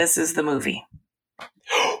injury, this is the movie.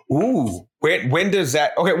 Ooh. When does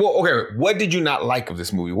that? Okay. Well, okay. What did you not like of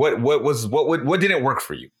this movie? What didn't work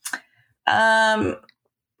for you? I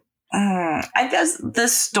guess the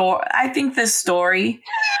story. I think the story.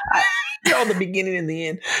 The beginning and the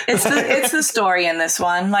end. It's the story in this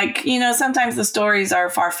one. Like, sometimes the stories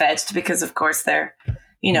are far-fetched because, of course, they're,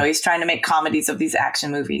 he's trying to make comedies of these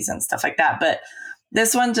action movies and stuff like that. But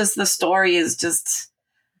this one, just the story is just,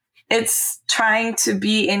 it's trying to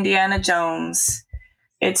be Indiana Jones.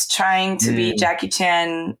 It's trying to be Jackie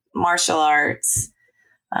Chan martial arts.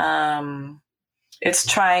 It's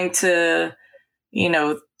trying to,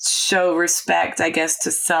 show respect, I guess,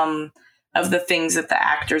 to some of the things that the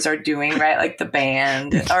actors are doing, right? Like the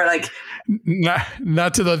band or like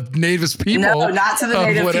not to the native people. No, not to the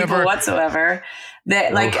native people whatsoever.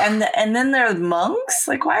 That like, and then there are monks.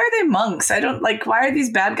 Like, why are they monks? I don't like, why are these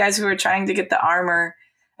bad guys who are trying to get the armor?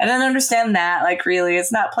 I don't understand that. Like, really,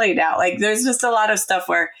 it's not played out. Like, there's just a lot of stuff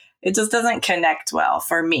where it just doesn't connect well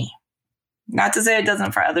for me. Not to say it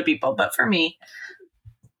doesn't for other people, but for me.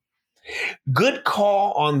 Good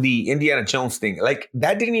call on the Indiana Jones thing. Like,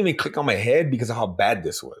 that didn't even click on my head because of how bad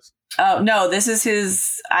this was. Oh, no, this is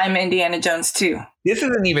his I'm Indiana Jones too. This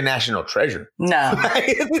isn't even National Treasure. No.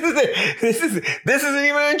 This isn't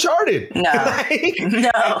even Uncharted. No.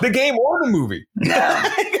 No. The game or the movie. No.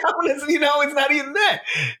 Honestly, it's not even that.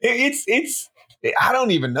 It's I don't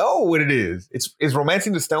even know what it is. Is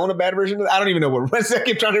Romancing the Stone a bad version of that? I don't even know what. I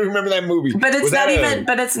keep trying to remember that movie. But it's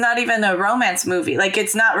not even a romance movie. Like,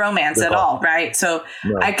 it's not romance at all, right? So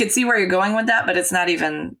I could see where you're going with that, but it's not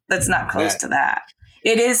even. That's not close to that.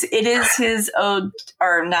 It is his ode,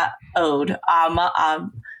 or not ode,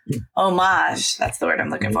 homage. That's the word I'm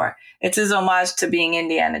looking for. It's his homage to being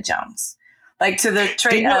Indiana Jones, like to the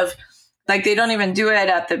trait of. Like, they don't even do it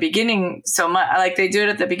at the beginning so much. Like, they do it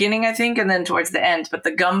at the beginning, I think, and then towards the end. But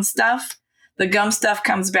the gum stuff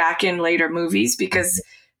comes back in later movies because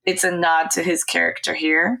it's a nod to his character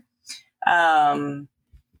here. But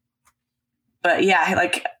yeah,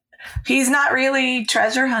 like, he's not really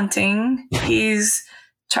treasure hunting. He's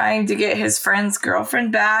trying to get his friend's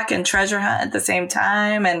girlfriend back and treasure hunt at the same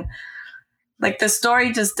time. And like, the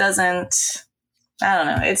story just doesn't... I don't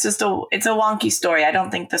know. It's a wonky story. I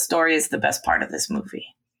don't think the story is the best part of this movie.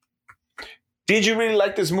 Did you really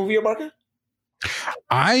like this movie, Abarca?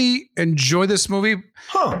 I enjoy this movie,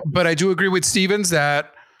 but I do agree with Stevens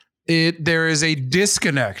that there is a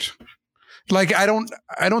disconnect. Like, I don't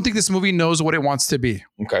think this movie knows what it wants to be.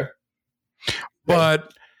 Okay.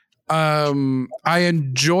 But I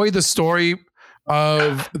enjoy the story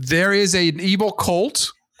of there is an evil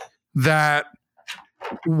cult that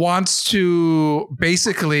wants to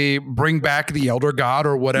basically bring back the elder god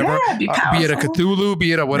or whatever, be it a Cthulhu,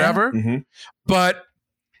 be it a whatever, but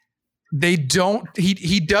they don't,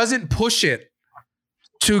 he doesn't push it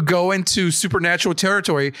to go into supernatural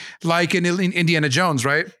territory like in Indiana Jones,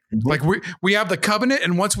 right? Like we have the covenant,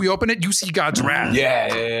 and once we open it, you see God's wrath.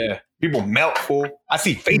 Yeah. People melt, fool. I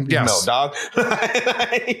see faces melt, dog.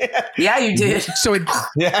 Yeah, you did. So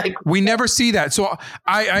we never see that. So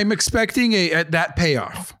I'm expecting that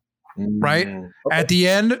payoff, right? Okay. At the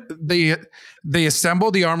end, they assemble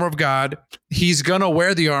the armor of God. He's gonna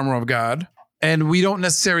wear the armor of God, and we don't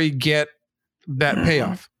necessarily get that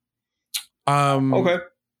payoff. Okay.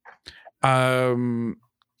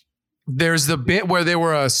 There's the bit where they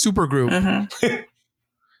were a super group.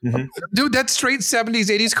 Dude, that's straight 70s,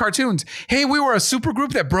 80s cartoons. Hey, we were a super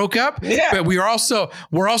group that broke up, but we're also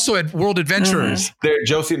at World Adventurers. They're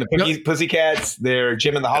Josie and the Pussycats. They're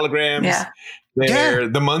Jim and the Holograms. Yeah. They're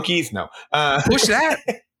the Monkeys. No. Push that.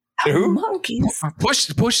 Who? Monkeys.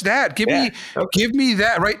 Push that. Give me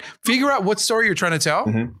that, right? Figure out what story you're trying to tell.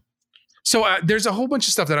 Mm-hmm. So there's a whole bunch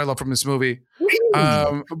of stuff that I love from this movie.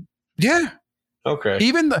 Yeah. Okay.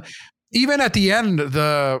 Even at the end,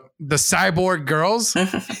 the cyborg girls,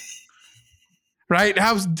 right?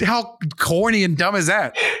 How corny and dumb is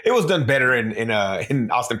that? It was done better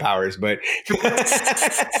in Austin Powers, but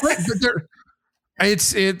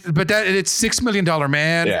it's $6 Million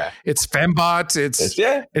Man. Yeah. It's fembots.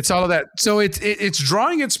 It's all of that. So it's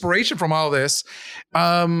drawing inspiration from all of this.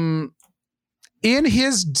 In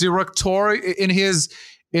his directory, in his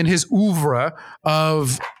oeuvre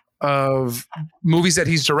of movies that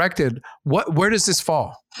he's directed, where does this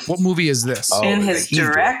fall? What movie is this? In his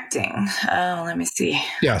directing. Oh, let me see.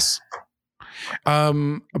 Yes.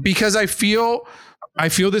 Because I feel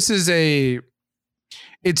this is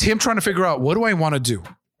it's him trying to figure out, what do I want to do?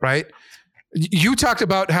 Right. You talked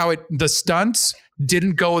about how the stunts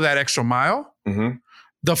didn't go that extra mile. Mm-hmm.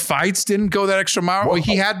 The fights didn't go that extra mile. Well,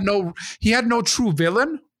 he had no true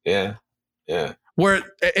villain. Yeah. Yeah. Where,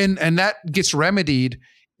 and that gets remedied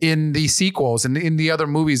in the sequels and in the other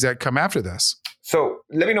movies that come after this. So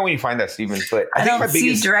let me know when you find that, Steven. But I think don't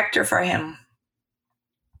see director for him.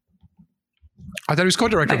 I thought he was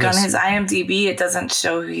co-director. Like on his IMDb, it doesn't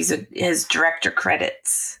show his director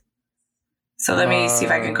credits. So let me see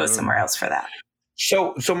if I can go somewhere else for that.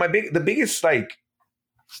 So the biggest okay.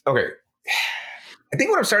 I think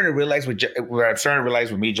what I'm starting to realize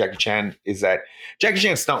with me, Jackie Chan, is that Jackie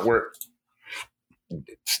Chan's stunt work,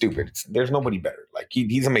 stupid. There's nobody better. Like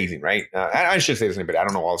he's amazing, right? I should say there's anybody. I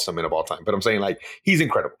don't know all the stuntmen of all time, but I'm saying he's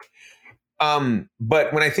incredible.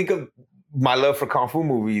 But when I think of my love for kung fu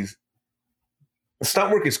movies,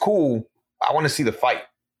 stunt work is cool. I want to see the fight,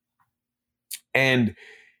 and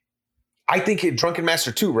I think Drunken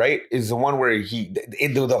Master 2, right, is the one where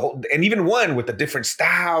the whole, and even one with the different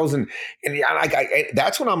styles, and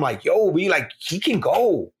that's when I'm like, yo, he can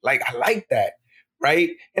go. Like, I like that,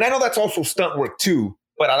 right? And I know that's also stunt work too,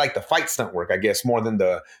 but I like the fight stunt work, I guess, more than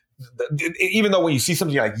even though when you see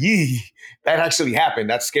something you're like, yee, that actually happened,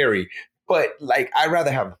 that's scary. But I'd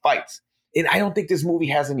rather have the fights. And I don't think this movie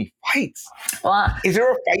has any fights. Well, is there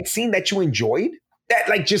a fight scene that you enjoyed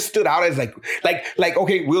that just stood out as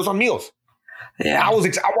okay, Wheels on Meals? Yeah. I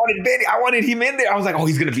wanted him in there. I was like, oh,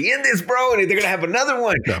 he's gonna be in this, bro, and they're gonna have another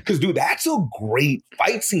one. Because dude, that's a great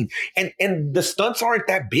fight scene. And the stunts aren't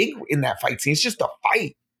that big in that fight scene. It's just a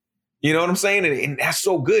fight. You know what I'm saying? And that's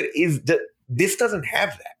so good. This doesn't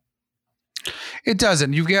have that. It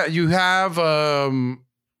doesn't. You have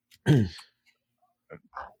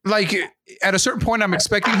at a certain point, I'm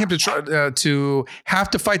expecting him to try to have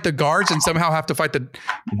to fight the guards and somehow have to fight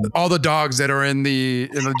all the dogs that are in the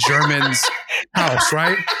German's house,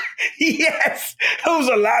 right? Yes, those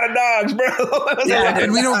are a lot of dogs, bro.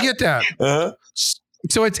 And we don't get that. Uh-huh.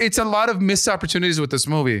 So it's a lot of missed opportunities with this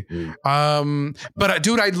movie. But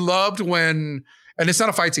dude, I loved when, and it's not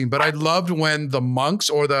a fight scene, but I loved when the monks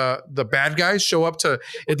or the bad guys show up to.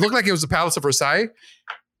 It looked like it was the Palace of Versailles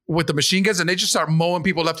with the machine guns, and they just start mowing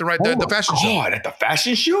people left and right. The fashion show. At the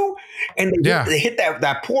fashion show? And they hit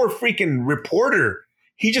that poor freaking reporter.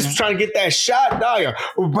 He just was trying to get that shot. Dog.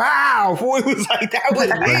 Wow. It was like, that was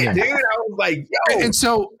it, dude. I was like, yo. And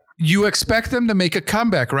so you expect them to make a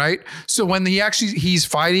comeback, right? So when he's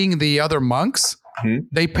fighting the other monks,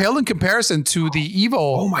 they pale in comparison to the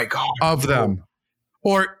evil of them.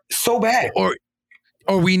 Or so bad. Or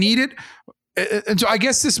we need it. And so I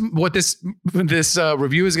guess this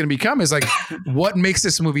review is going to become is what makes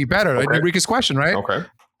this movie better? Okay. Enrique's question, right? Okay.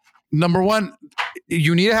 Number one,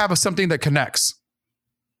 you need to have something that connects.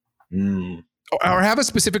 Or have a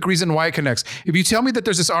specific reason why it connects. If you tell me that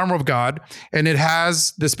there's this armor of God and it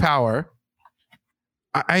has this power,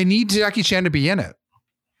 I need Jackie Chan to be in it.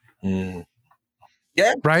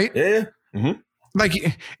 Yeah. Right? Yeah. Mm-hmm.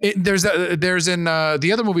 There's in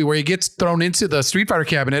the other movie where he gets thrown into the Street Fighter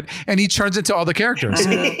cabinet and he turns into all the characters.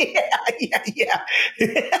 Yeah.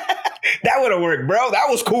 That would have worked, bro. That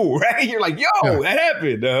was cool, right? You're like, yo, that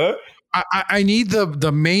happened. I need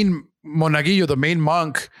the main Monaguillo, the main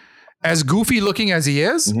monk, as goofy looking as he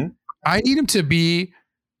is. Mm-hmm. I need him to be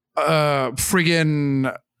I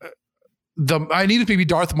need him to be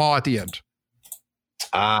Darth Maul at the end.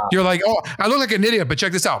 You're like, oh, I look like an idiot, but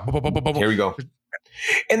check this out. Here we go.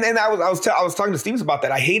 And then I was talking to Stevens about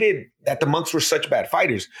that. I hated that the monks were such bad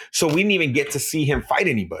fighters, so we didn't even get to see him fight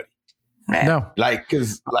anybody. No,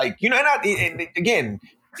 because again,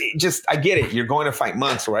 I get it. You're going to fight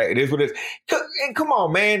monks, right? It is what it is. And come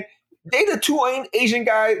on, man. They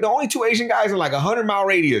the only two Asian guys in like 100-mile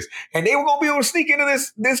radius, and they were gonna be able to sneak into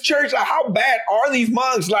this church. Like, how bad are these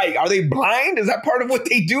monks? Like, are they blind? Is that part of what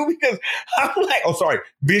they do? Because I'm like,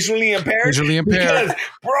 visually impaired. Visually impaired. Because,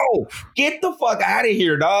 bro, get the fuck out of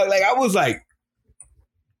here, dog. Like, I was like,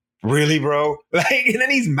 really, bro? Like, and then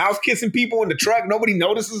he's mouth kissing people in the truck. Nobody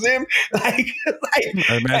notices him.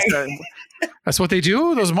 That's what they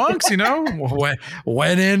do. Those monks,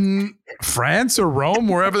 when in France or Rome,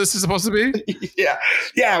 wherever this is supposed to be.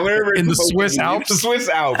 Yeah, wherever in the Swiss Alps. The Swiss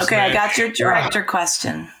Alps. Okay, man. I got your director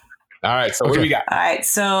question. All right, so what do we got? All right,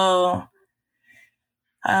 so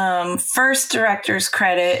first director's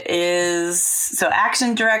credit is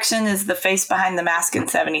action direction is The Face Behind the Mask in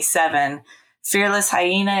 1977. Fearless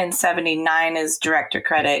Hyena in 1979 is director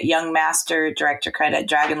credit. Young Master, director credit.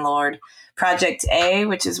 Dragon Lord. Project A,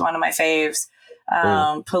 which is one of my faves.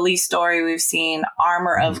 Police Story, we've seen.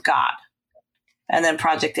 Armor of God. And then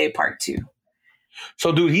Project A Part 2.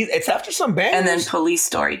 So, dude, it's after some bangers. And then Police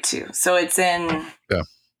Story 2. So it's in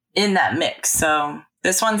that mix. So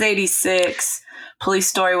this one's 86. Police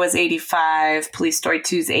Story was 85. Police Story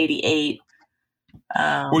 2 is 88.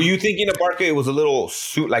 Were you thinking of Barca? It was a little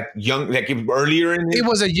young, like earlier in. It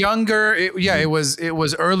was a younger. It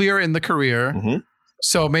was earlier in the career. Mm-hmm.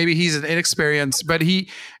 So maybe he's an inexperienced, but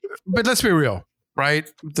let's be real, right?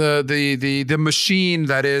 The machine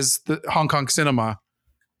that is the Hong Kong cinema.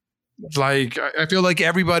 Like, I feel like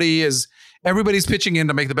everybody's pitching in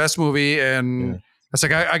to make the best movie, and it's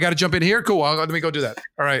like I got to jump in here. Cool, let me go do that.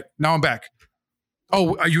 All right, now I'm back.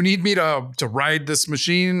 Oh, you need me to ride this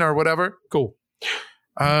machine or whatever? Cool.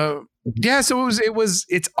 So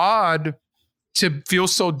it's odd to feel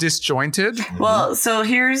so disjointed. Well, so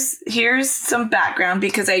here's some background,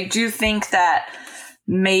 because I do think that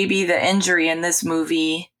maybe the injury in this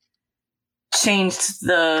movie changed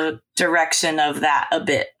the direction of that a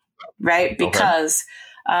bit, right? Because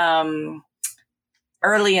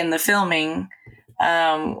early in the filming,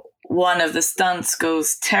 one of the stunts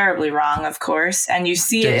goes terribly wrong, of course, and you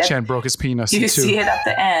see Jackie Chan broke his penis. You see it at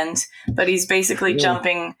the end, but he's basically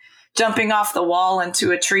jumping off the wall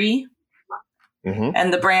into a tree. Mm-hmm.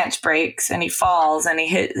 And the branch breaks and he falls and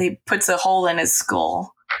he puts a hole in his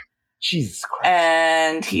skull. Jesus Christ.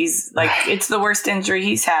 And he's like, it's the worst injury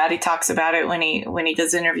he's had. He talks about it when he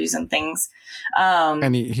does interviews and things.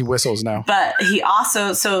 And he whistles now. But he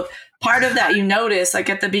also, so part of that, you notice, like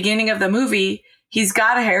at the beginning of the movie, he's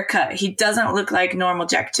got a haircut. He doesn't look like normal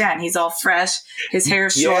Jackie Chan. He's all fresh. His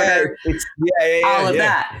hair's shorter. All of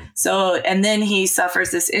that. So, and then he suffers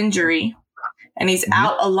this injury. And he's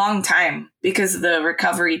out a long time because of the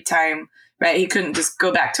recovery time, right? He couldn't just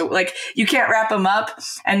go back to, like, you can't wrap him up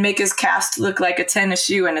and make his cast look like a tennis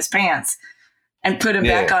shoe in his pants and put him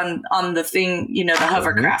back on the thing, the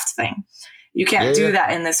hovercraft thing. You can't do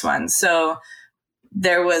that in this one. So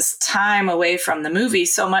there was time away from the movie,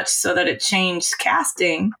 so much so that it changed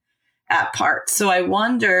casting at parts. So I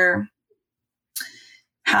wonder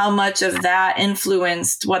how much of that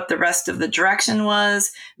influenced what the rest of the direction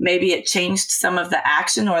was. Maybe it changed some of the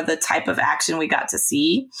action or the type of action we got to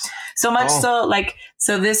see. So much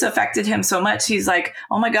so this affected him so much. He's like,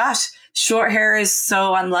 oh my gosh, short hair is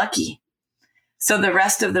so unlucky. So the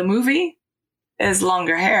rest of the movie is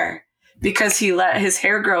longer hair because he let his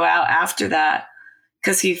hair grow out after that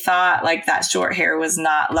because he thought like that short hair was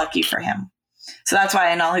not lucky for him. So that's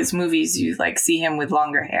why in all his movies, you like see him with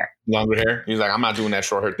longer hair. Longer hair. He's like, I'm not doing that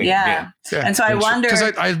short hair thing. Yeah. And so I wonder.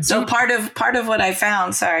 So part of what I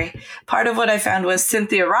found. Was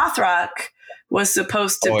Cynthia Rothrock was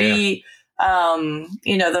supposed to be,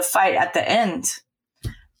 the fight at the end,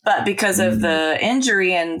 but because of the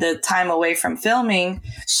injury and the time away from filming,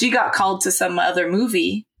 she got called to some other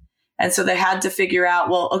movie, and so they had to figure out,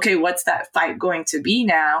 well, okay, what's that fight going to be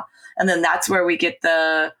now? And then that's where we get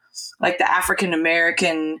the African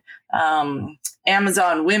American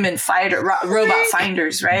Amazon women fighter robot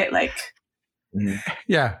finders, right? Like,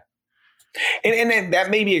 yeah. And that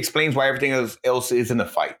maybe explains why everything else isn't a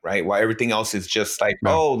fight, right? Why everything else is just like,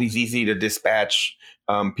 these easy to dispatch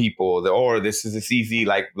people, or this is easy,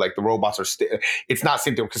 like the robots are it's not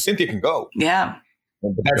Cynthia, because Cynthia can go. Yeah.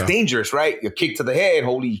 But that's dangerous, right? A kick to the head,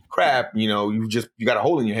 holy crap, you got a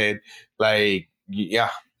hole in your head. Like, yeah.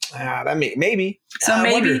 That maybe. So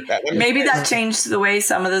maybe that changed the way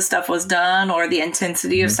some of the stuff was done, or the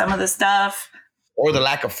intensity of some of the stuff, or the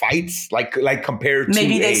lack of fights, like compared to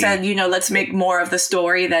maybe they said, let's make more of the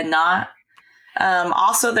story than not.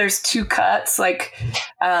 Also, there's two cuts. Like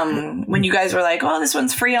when you guys were like, "Oh, this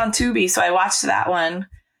one's free on Tubi," so I watched that one.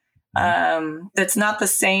 That's not the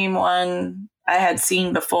same one I had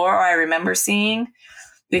seen before, or I remember seeing,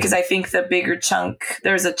 because I think the bigger chunk,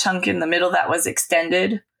 there's a chunk in the middle that was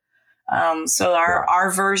extended. So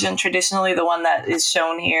our version, traditionally, the one that is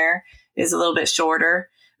shown here, is a little bit shorter.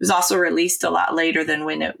 It was also released a lot later than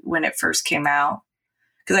when it first came out.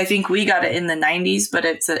 Because I think we got it in the 90s, but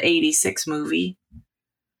it's an 86 movie.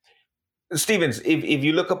 Stevens, if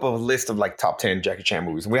you look up a list of like top 10 Jackie Chan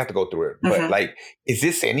movies, we have to go through it. But like, is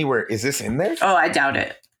this in there? Oh, I doubt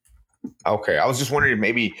it. Okay. I was just wondering if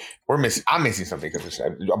maybe I'm missing something because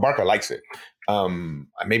Barker likes it.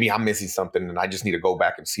 Maybe I'm missing something and I just need to go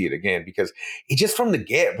back and see it again because it just from the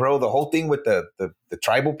get, bro, the whole thing with the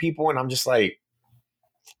tribal people. And I'm just like,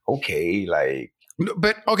 okay, like.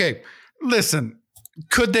 But okay, listen,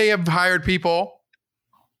 could they have hired people?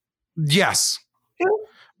 Yes. Yeah.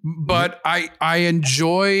 But I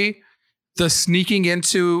enjoy the sneaking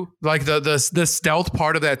into like the stealth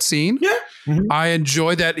part of that scene. Yeah. Mm-hmm. I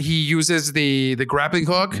enjoy that he uses the grappling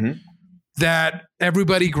hook that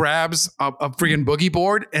everybody grabs a freaking boogie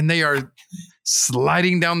board and they are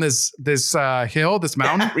sliding down this hill, this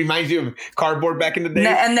mountain. Yeah, reminds you of cardboard back in the day.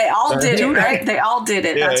 And they all did it, right? They all did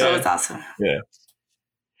it. That's what was awesome. Yeah.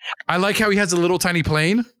 I like how he has a little tiny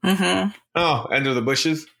plane. Mm-hmm. Oh, under the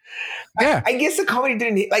bushes. Yeah. I guess the comedy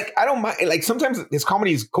didn't hit. Like, I don't mind. Like, sometimes his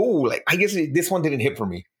comedy is cool. Like, I guess this one didn't hit for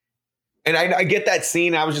me. And I get that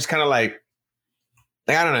scene. I was just kind of like,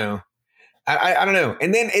 I don't know. I don't know.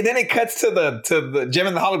 And then it cuts to the Gem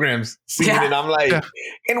and the Holograms scene. Yeah. And I'm like,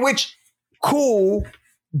 in which, cool,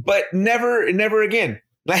 but never again.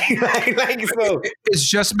 Like so. It's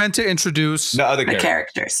just meant to introduce the other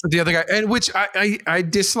characters. The other guy. And which I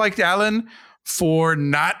disliked Alan for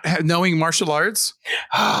not knowing martial arts.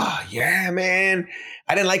 Oh, yeah, man.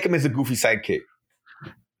 I didn't like him as a goofy sidekick.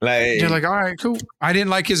 Like, you're like, all right, cool. I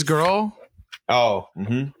didn't like his girl. Oh,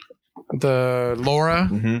 the Laura.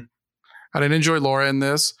 Mm-hmm. I didn't enjoy Laura in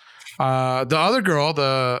this. The other girl,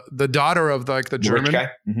 the daughter of the German rich guy.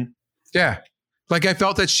 Mm-hmm. Yeah, like I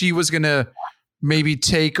felt that she was gonna maybe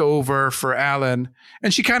take over for Alan,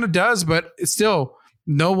 and she kind of does, but it's still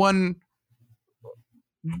no one.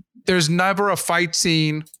 There's never a fight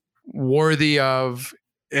scene worthy of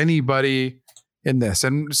anybody in this.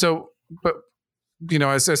 And so, but, you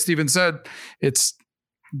know, as Steven said,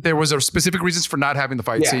 there was a specific reasons for not having the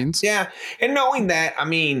fight scenes. Yeah. And knowing that, I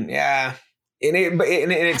mean, yeah. And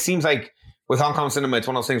it seems like with Hong Kong cinema, it's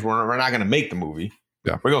one of those things where we're not going to make the movie.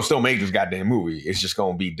 Yeah. We're going to still make this goddamn movie. It's just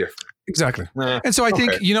going to be different. Exactly. And so I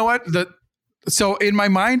think, you know what? So in my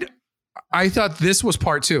mind, I thought this was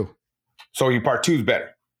part 2. So part 2 is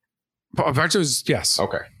better. Part 2 is, yes.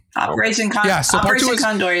 Okay. Operation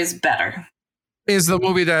Condor is better. Is the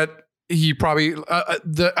movie that he probably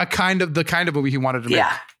the kind of movie he wanted to make.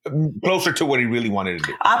 Yeah. Closer to what he really wanted to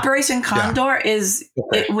do. Operation Condor is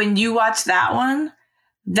when you watch that one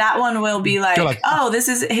will be like, oh, this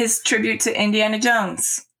is his tribute to Indiana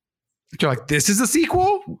Jones. You're like, this is a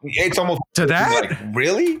sequel? It's almost to that? Like,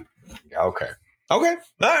 really? Okay. All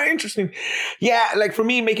right, interesting. Yeah, like for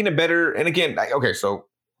me, making it better, and again, okay, so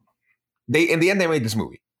in the end, they made this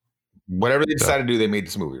movie. Whatever they decided to do, they made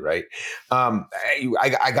this movie, right? I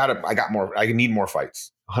need more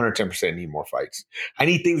fights. 110% need more fights. I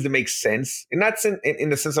need things that make sense. And that's in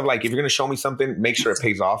the sense of like, if you're going to show me something, make sure it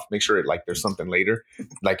pays off. Make sure there's something later.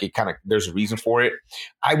 Like there's a reason for it.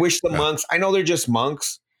 I wish the monks, I know they're just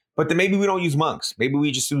monks, but then maybe we don't use monks. Maybe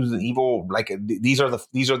we just use the evil, like these are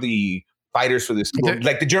the fighters for this.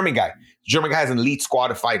 Like the German guy. The German guy has an elite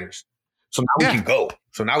squad of fighters. So now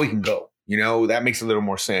we can go. You know, that makes a little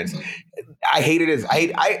more sense. I hated it.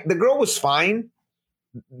 The girl was fine,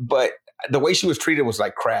 but the way she was treated was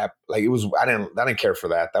like crap. Like it was, I didn't care for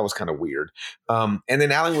that. That was kind of weird. And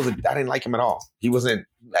then Alan I didn't like him at all. He wasn't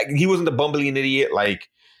the bumbling idiot. Like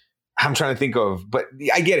I'm trying to think of, but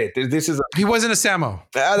I get it. He wasn't a Samo.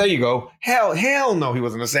 There you go. Hell no, he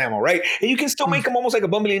wasn't a Samo, right? And you can still make him almost like a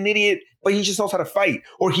bumbling idiot, but he just knows how to fight,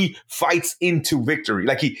 or he fights into victory.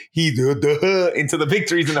 Like he into the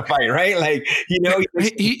victories in the fight, right? Like, you know,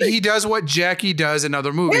 he does what Jackie does in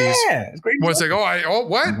other movies. Yeah, it's great. Where it's like,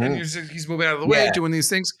 what? Mm-hmm. And he's moving out of the way, doing these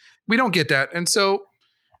things. We don't get that, and so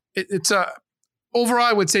it's overall,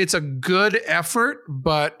 I would say it's a good effort,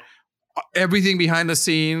 but everything behind the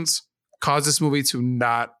scenes caused this movie to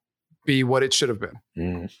not be what it should have been.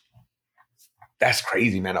 Mm. That's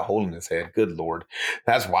crazy, man. A hole in his head. Good Lord.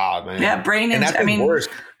 That's wild, man. Yeah, brain injury. I mean, worse.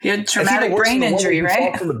 He had traumatic brain injury,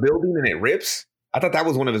 right? From the building and it rips. I thought that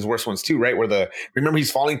was one of his worst ones too, right? Where remember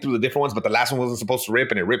he's falling through the different ones, but the last one wasn't supposed to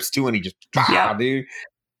rip and it rips too, and he just, dude.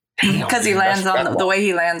 Because he lands on the way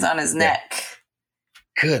he lands on his neck.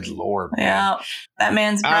 Good Lord. Man. Yeah. That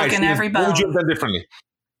man's broken every bone. What would you have done differently?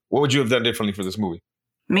 What would you have done differently for this movie?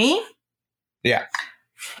 Me? Yeah.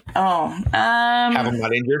 Oh, Have him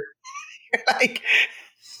not injured? Like,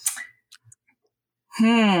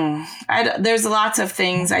 there's lots of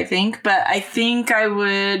things I think, but I think I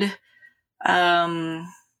would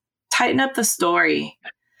tighten up the story.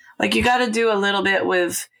 Like, you got to do a little bit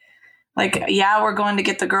with, like, yeah, we're going to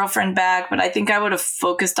get the girlfriend back, but I think I would have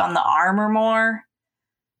focused on the armor more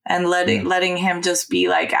and letting him just be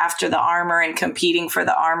like after the armor and competing for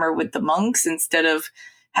the armor with the monks instead of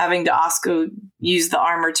having to also use the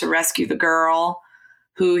armor to rescue the girl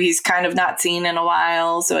who he's kind of not seen in a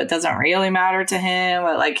while. So it doesn't really matter to him.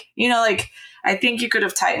 But like, you know, like, I think you could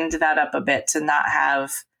have tightened that up a bit to not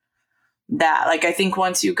have that. Like, I think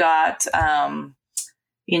once you got,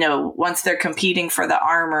 you know, once they're competing for the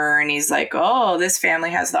armor and he's like, oh, this family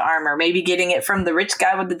has the armor, maybe getting it from the rich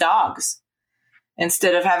guy with the dogs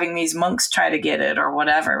instead of having these monks try to get it or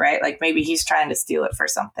whatever, right? Like, maybe he's trying to steal it for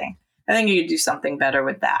something. I think you could do something better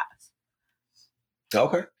with that.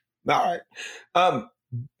 Okay. All right.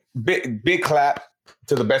 Big clap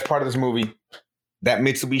to the best part of this movie. That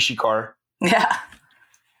Mitsubishi car. Yeah.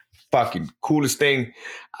 Fucking coolest thing.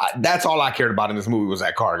 That's all I cared about in this movie was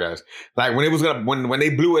that car, guys. Like when it was when they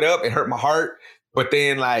blew it up, it hurt my heart. But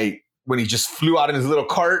then like when he just flew out in his little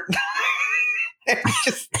cart,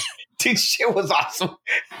 dude, shit was awesome.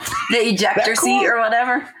 The ejector seat or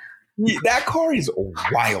whatever. Yeah, that car is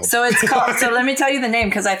wild. So it's called. So let me tell you the name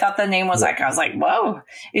because I thought the name was like I was like, whoa!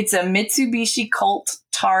 It's a Mitsubishi Colt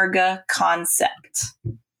Targa Concept.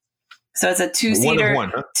 So it's a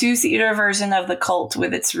two-seater version of the Colt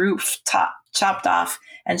with its roof top chopped off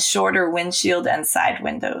and shorter windshield and side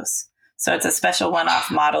windows. So it's a special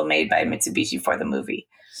one-off model made by Mitsubishi for the movie.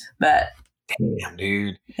 But damn,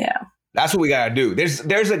 dude, yeah, that's what we gotta do. There's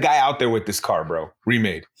a guy out there with this car, bro,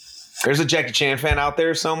 remade. There's a Jackie Chan fan out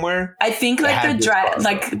there somewhere. I think like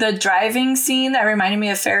the driving scene that reminded me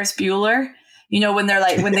of Ferris Bueller. You know, when they're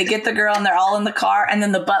like, when they get the girl and they're all in the car and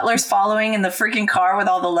then the butler's following in the freaking car with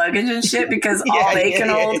all the luggage and shit because all they can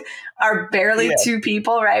hold are barely two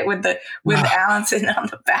people, right? With Alan sitting on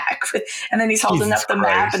the back. And then he's holding up the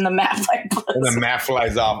map and the map like blows. And the map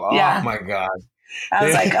flies off. Oh my God. I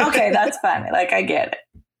was like, okay, that's fun. Like, I get it.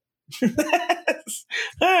 But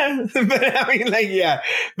I mean, like, yeah,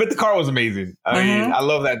 but the car was amazing. I mean, I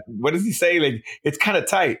love that. What does he say? Like, it's kind of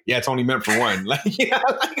tight. Yeah, it's only meant for one. Like, yeah,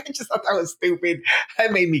 like, I just thought that was stupid.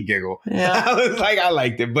 That made me giggle. Yeah. I was like, I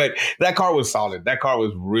liked it, but that car was solid. That car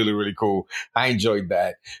was really, really cool. I enjoyed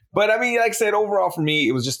that. But I mean, like I said, overall for me,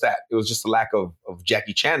 it was just that. It was just a lack of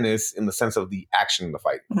Jackie Chan-ness in the sense of the action in the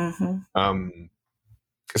fight.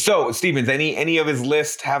 So, Stevens, any of his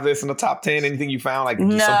lists have this in the top 10? Anything you found? Like,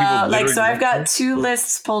 no, some people like, so I've got two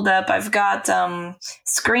lists pulled up. I've got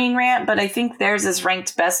Screen Rant, but I think theirs is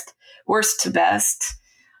ranked worst to best.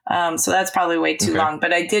 So that's probably way too long.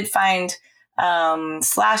 But I did find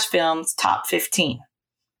Slash Films top 15,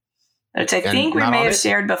 which I think we may have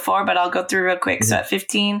shared before, but I'll go through real quick. So at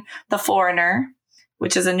 15, The Foreigner,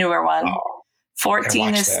 which is a newer one.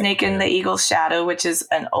 14 is Snake in the Eagle's Shadow, which is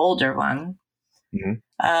an older one.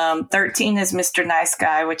 13 is Mr. Nice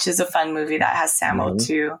Guy, which is a fun movie that has Sammo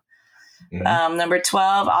too. Number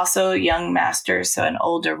 12, also Young Master, so an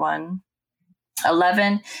older one.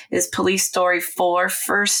 11 is Police Story 4,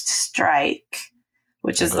 First Strike,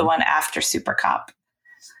 which is the one after Super Cop.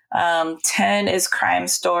 10 is Crime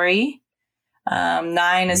Story.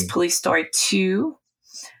 9 is Police Story 2.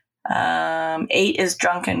 8 is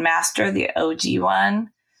Drunken Master, the OG one.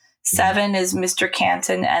 7 is Mr.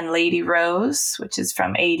 Canton and Lady Rose, which is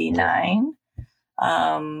from 89.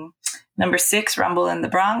 Number 6, Rumble in the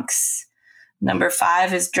Bronx. Number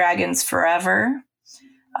 5 is Dragons Forever.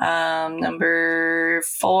 Number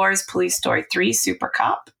 4 is Police Story 3, Super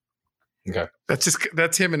Cop. Okay.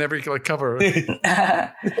 That's him in every cover.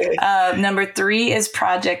 Number 3 is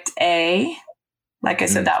Project A. Like I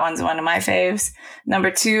said, that one's one of my faves.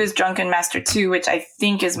 Number 2 is Drunken Master 2, which I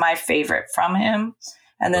think is my favorite from him.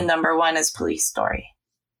 And then number 1 is Police Story.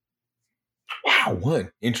 Wow,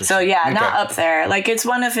 one. Interesting. So yeah, not up there. Like, it's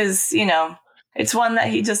one of his, you know, it's one that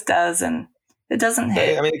he just does and it doesn't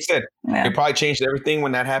hit. I mean, like I said, it probably changed everything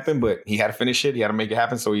when that happened, but he had to finish it. He had to make it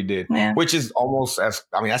happen. So he did, which is almost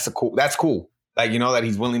that's cool. Like, you know, that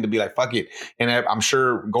he's willing to be like, fuck it. And I'm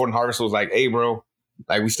sure Golden Harvest was like, hey, bro,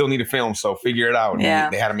 like, we still need a film. So figure it out. Yeah.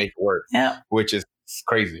 And they had to make it work, which is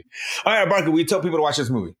crazy. All right, Barker, we tell people to watch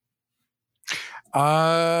this movie.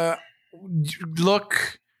 Find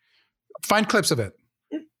clips of it.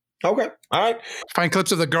 Okay. All right. Find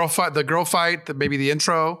clips of the girl fight, maybe the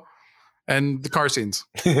intro. and the car scenes.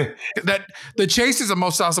 That the chase is the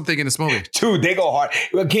most awesome thing in this movie. Dude, they go hard.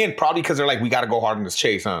 Again, probably because they're like, we got to go hard in this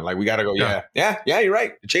chase, huh? Like, we got to go, yeah, you're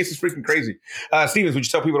right. The chase is freaking crazy. Stevens, would you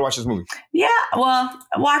tell people to watch this movie? Yeah, well,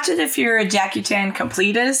 watch it if you're a Jackie Chan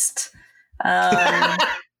completist.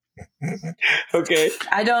 Okay.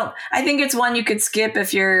 I think it's one you could skip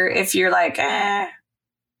if you're like,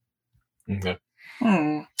 Okay.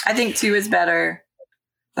 I think 2 is better.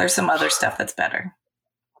 There's some other stuff that's better.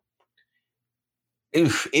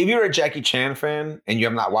 If you're a Jackie Chan fan and you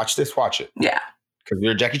have not watched this, watch it. Yeah. Because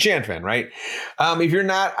you're a Jackie Chan fan, right? If you're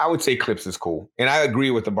not, I would say Clips is cool. And I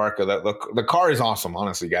agree with the Barca that the car is awesome,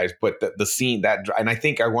 honestly, guys. But the scene and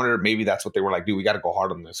I wonder maybe that's what they were like, dude, we got to go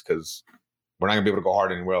hard on this because we're not gonna be able to go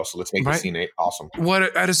hard anywhere else. So let's make the scene awesome.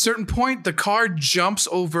 What at a certain point, the car jumps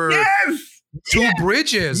over 2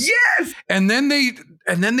 bridges. Yes. And then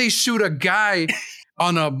they shoot a guy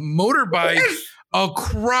on a motorbike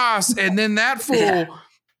across, and then that fool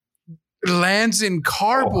lands in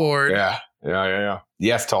cardboard. Yeah.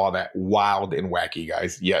 Yes to all that wild and wacky,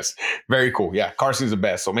 guys. Yes. Very cool. Yeah. Car scene's the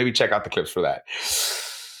best. So maybe check out the clips for that.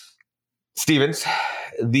 Stevens,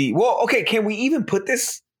 can we even put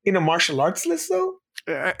this in a martial arts list though?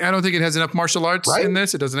 I don't think it has enough martial arts in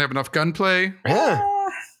this. It doesn't have enough gunplay. Yeah.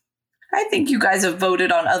 I think you guys have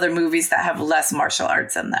voted on other movies that have less martial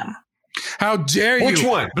arts in them. How dare you? Which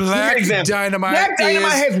one? Black Dynamite. Black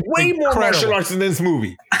Dynamite has way more martial arts in this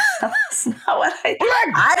movie. That's not what I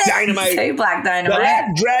didn't say. Black Dynamite.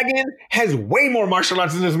 Black Dragon has way more martial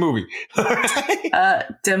arts in this movie.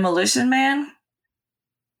 Demolition Man.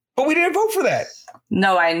 But we didn't vote for that.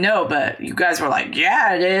 No, I know, but you guys were like,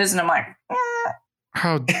 "Yeah, it is," and I'm like,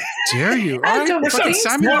 "How dare you?" I don't think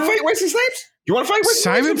Simon, you want to fight Wesley Snipes? You want to fight Wesley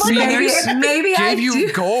Simon Phoenix? Maybe gave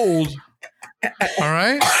you gold. All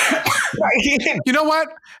right. You know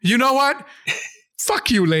what?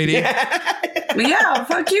 Fuck you, lady. Yeah,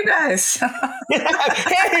 fuck you guys. Hey,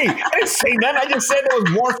 I didn't say nothing. I just said there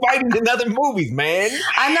was more fighting than other movies, man.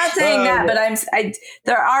 I'm not saying that, but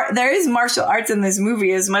there is martial arts in this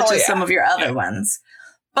movie as much as some of your other ones.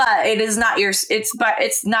 But it is not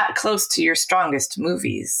it's not close to your strongest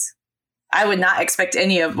movies. I would not expect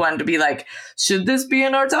any of one to be like, should this be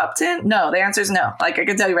in our top 10? No, the answer is no. Like I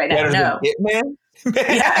can tell you right now, no. Hitman?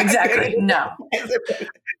 Yeah, exactly. No.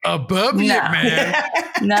 Above Hitman.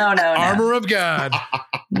 No. Armour of God.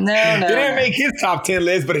 No. It didn't make his top 10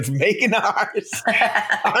 list, but it's making ours.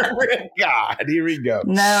 Armour of God. Here we go.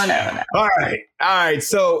 No. All right.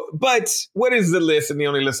 So, but what is the list? And the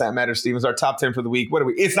only list that matters, Steve, is our top 10 for the week.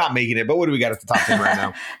 It's not making it, but what do we got at the top 10 right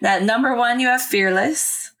now? That number 1, you have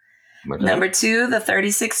Fearless. Okay. Number 2, the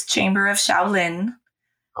 36th Chamber of Shaolin.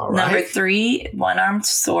 All right. Number 3, One-Armed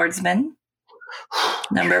Swordsman.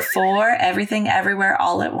 Number 4, Everything Everywhere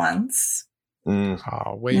All at Once.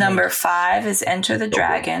 Number 5 is Enter the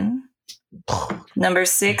Dragon. Number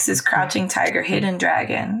 6 is Crouching Tiger, Hidden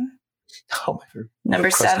Dragon. Number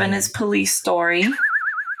 7 is Police Story.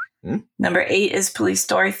 Number 8 is Police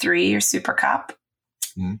Story 3 or Super Cop.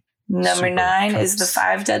 Number 9 is The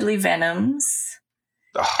 5 Deadly Venoms.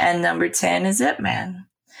 And number 10 is Ip Man.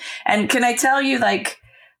 And can I tell you,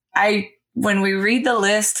 when we read the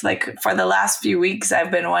list, for the last few weeks,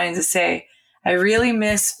 I've been wanting to say, I really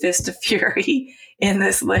miss Fist of Fury in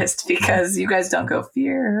this list because you guys don't go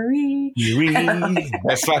Fury.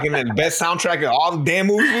 That's fucking the best soundtrack of all the damn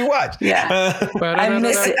movies we watch. Yeah. I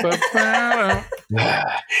miss it.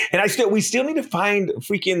 And we still need to find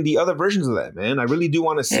freaking the other versions of that, man. I really do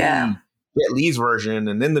want to see Jet Li's version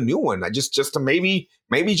and then the new one. Just to maybe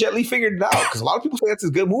Jet Li figured it out, because a lot of people say that's a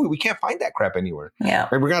good movie. We can't find that crap anywhere. Yeah,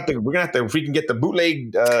 we're gonna have to freaking get the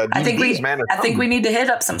bootleg DVDs, I think we need to hit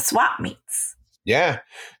up some swap meets. Yeah,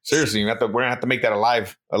 seriously, we're gonna have to make that a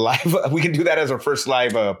live. We can do that as our first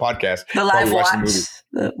live podcast. The live watch.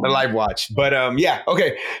 The live watch. But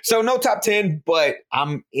okay. So no top 10, but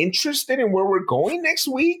I'm interested in where we're going next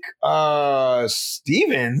week.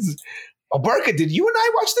 Stevens. Barca, did you and I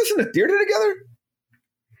watch this in the theater together?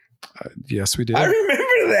 Yes, we did. I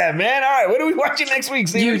remember that, man. All right, what are we watching next week,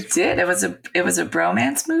 Steve? You did. It was a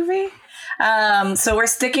bromance movie. So we're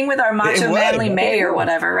sticking with our Macho Manly May or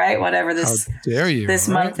whatever, right? Whatever this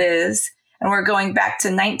month is, and we're going back to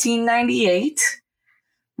 1998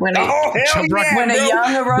 when a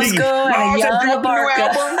young Orozco and a young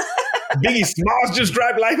Barca. Biggie Smalls just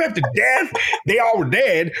dropped Life After Death. They all were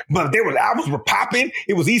dead, but albums were popping.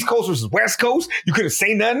 It was East Coast versus West Coast. You couldn't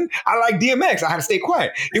say nothing. I like DMX. I had to stay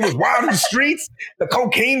quiet. It was wild in the streets. The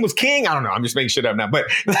cocaine was king. I don't know. I'm just making shit up now. But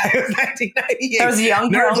it was 1998. There was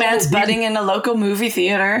young romance budding in a local movie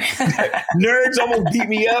theater. Nerds almost beat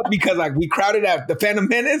me up because we crowded at the Phantom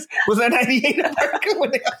Menace. Was that 98 America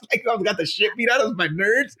when they got the shit beat out of us by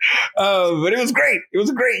nerds? But it was great. It was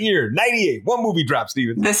a great year. 98. One movie dropped,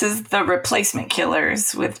 Steven. This is The Replacement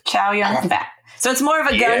Killers with Chow Yun-fat. So it's more of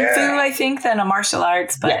a gun fu, I think, than a martial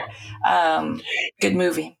arts, but good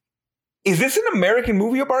movie. Is this an American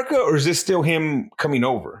movie, Abarca, or is this still him coming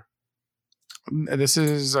over? This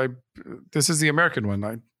is the American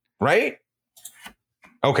one, right?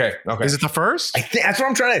 Okay. Is it the first? I think that's what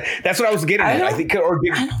I'm trying to. That's what I was getting at. I think, or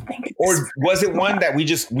was it one that we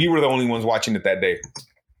were the only ones watching it that day?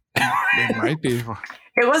 It might be.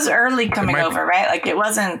 It was early coming over, right? Like it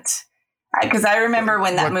wasn't, because I remember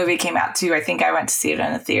when that movie came out too. I think I went to see it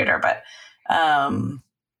in a theater, but I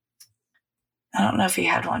don't know if he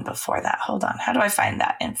had one before that. Hold on, how do I find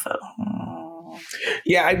that info?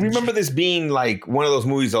 Yeah, I remember this being like one of those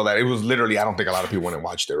movies though that it was literally. I don't think a lot of people went and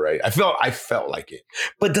watched it. Right? I felt like it.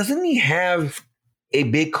 But doesn't he have a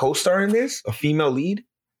big co-star in this? A female lead?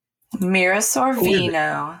 Mira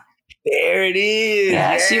Sorvino. There it is.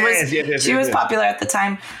 Yeah, yes, she was popular at the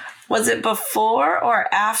time. Was it before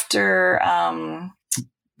or after?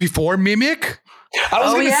 Before Mimic? I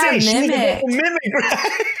was going to say Mimic. Mimic,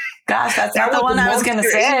 right? Gosh, that's not the one I was going to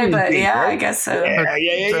say, but yeah, right? I guess so.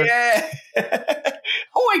 Yeah.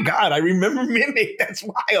 Oh my God, I remember Mimic. That's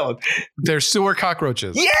wild. They're sewer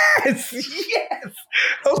cockroaches. Yes.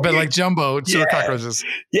 Okay. But like jumbo sewer cockroaches.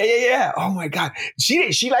 Yeah. Oh my God,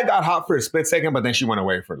 she like got hot for a split second, but then she went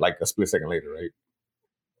away for like a split second later, right?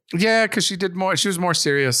 Yeah, because she did more. She was more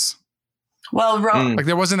serious. Well, like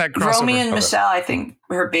there wasn't that crossover. Romy and Michelle, I think,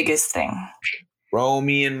 were her biggest thing.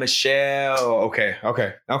 Romy and Michelle. Okay. Oh,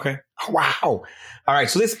 wow. All right.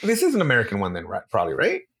 So this is an American one then, right? Probably,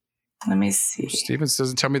 right? Let me see. Stevens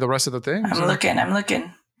doesn't tell me the rest of the things. I'm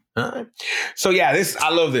looking. All right. So yeah,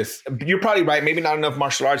 I love this. You're probably right. Maybe not enough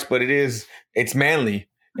martial arts, but it's manly.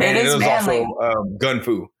 And it is manly. Also gun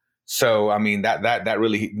fu. So, I mean, that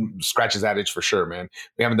really scratches that itch for sure, man.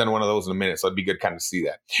 We haven't done one of those in a minute, so it'd be good kind of see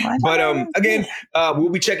that. But again, we'll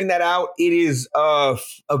be checking that out. It is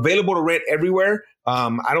available to rent everywhere.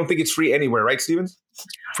 I don't think it's free anywhere, right, Stevens?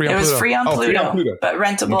 It was free on Pluto, but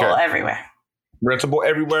rentable everywhere. Rentable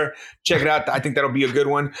everywhere. Check it out. I think that'll be a good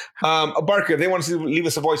one. Abarca, if they want to leave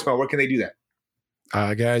us a voicemail, where can they do that?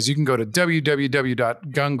 Guys, you can go to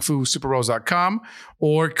www.gungfusuperrose.com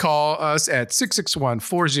or call us at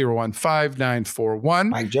 661-401-5941.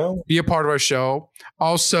 Mike Joe. Be a part of our show.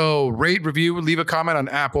 Also, rate, review, leave a comment on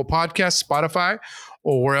Apple Podcasts, Spotify,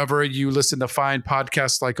 or wherever you listen to fine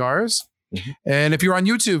podcasts like ours. Mm-hmm. And if you're on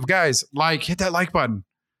YouTube, guys, hit that like button.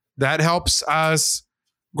 That helps us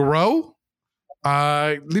grow.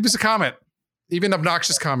 Leave us a comment, even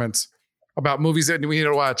obnoxious comments about movies that we need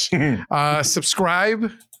to watch. Subscribe,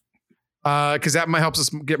 because that might help us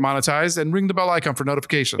get monetized, and ring the bell icon for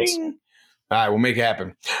notifications. Bing. All right, we'll make it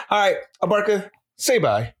happen. All right, Abarca, say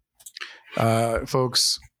bye.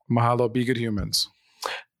 Folks, mahalo, be good humans.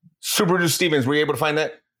 Super Producer Stevens, were you able to find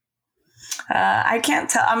that? I can't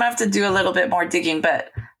tell. I'm going to have to do a little bit more digging, but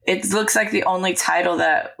it looks like the only title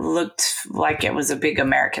that looked like it was a big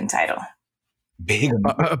American title.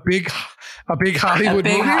 A big Hollywood movie? A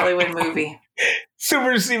big Hollywood movie.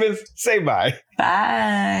 Super Stevens, say bye.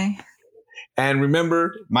 Bye. And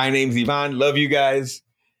remember, my name's Ivan. Love you guys.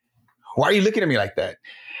 Why are you looking at me like that?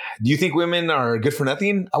 Do you think women are good for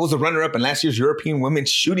nothing? I was a runner-up in last year's European Women's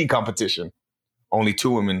Shooting Competition. Only 2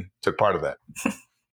 women took part of that.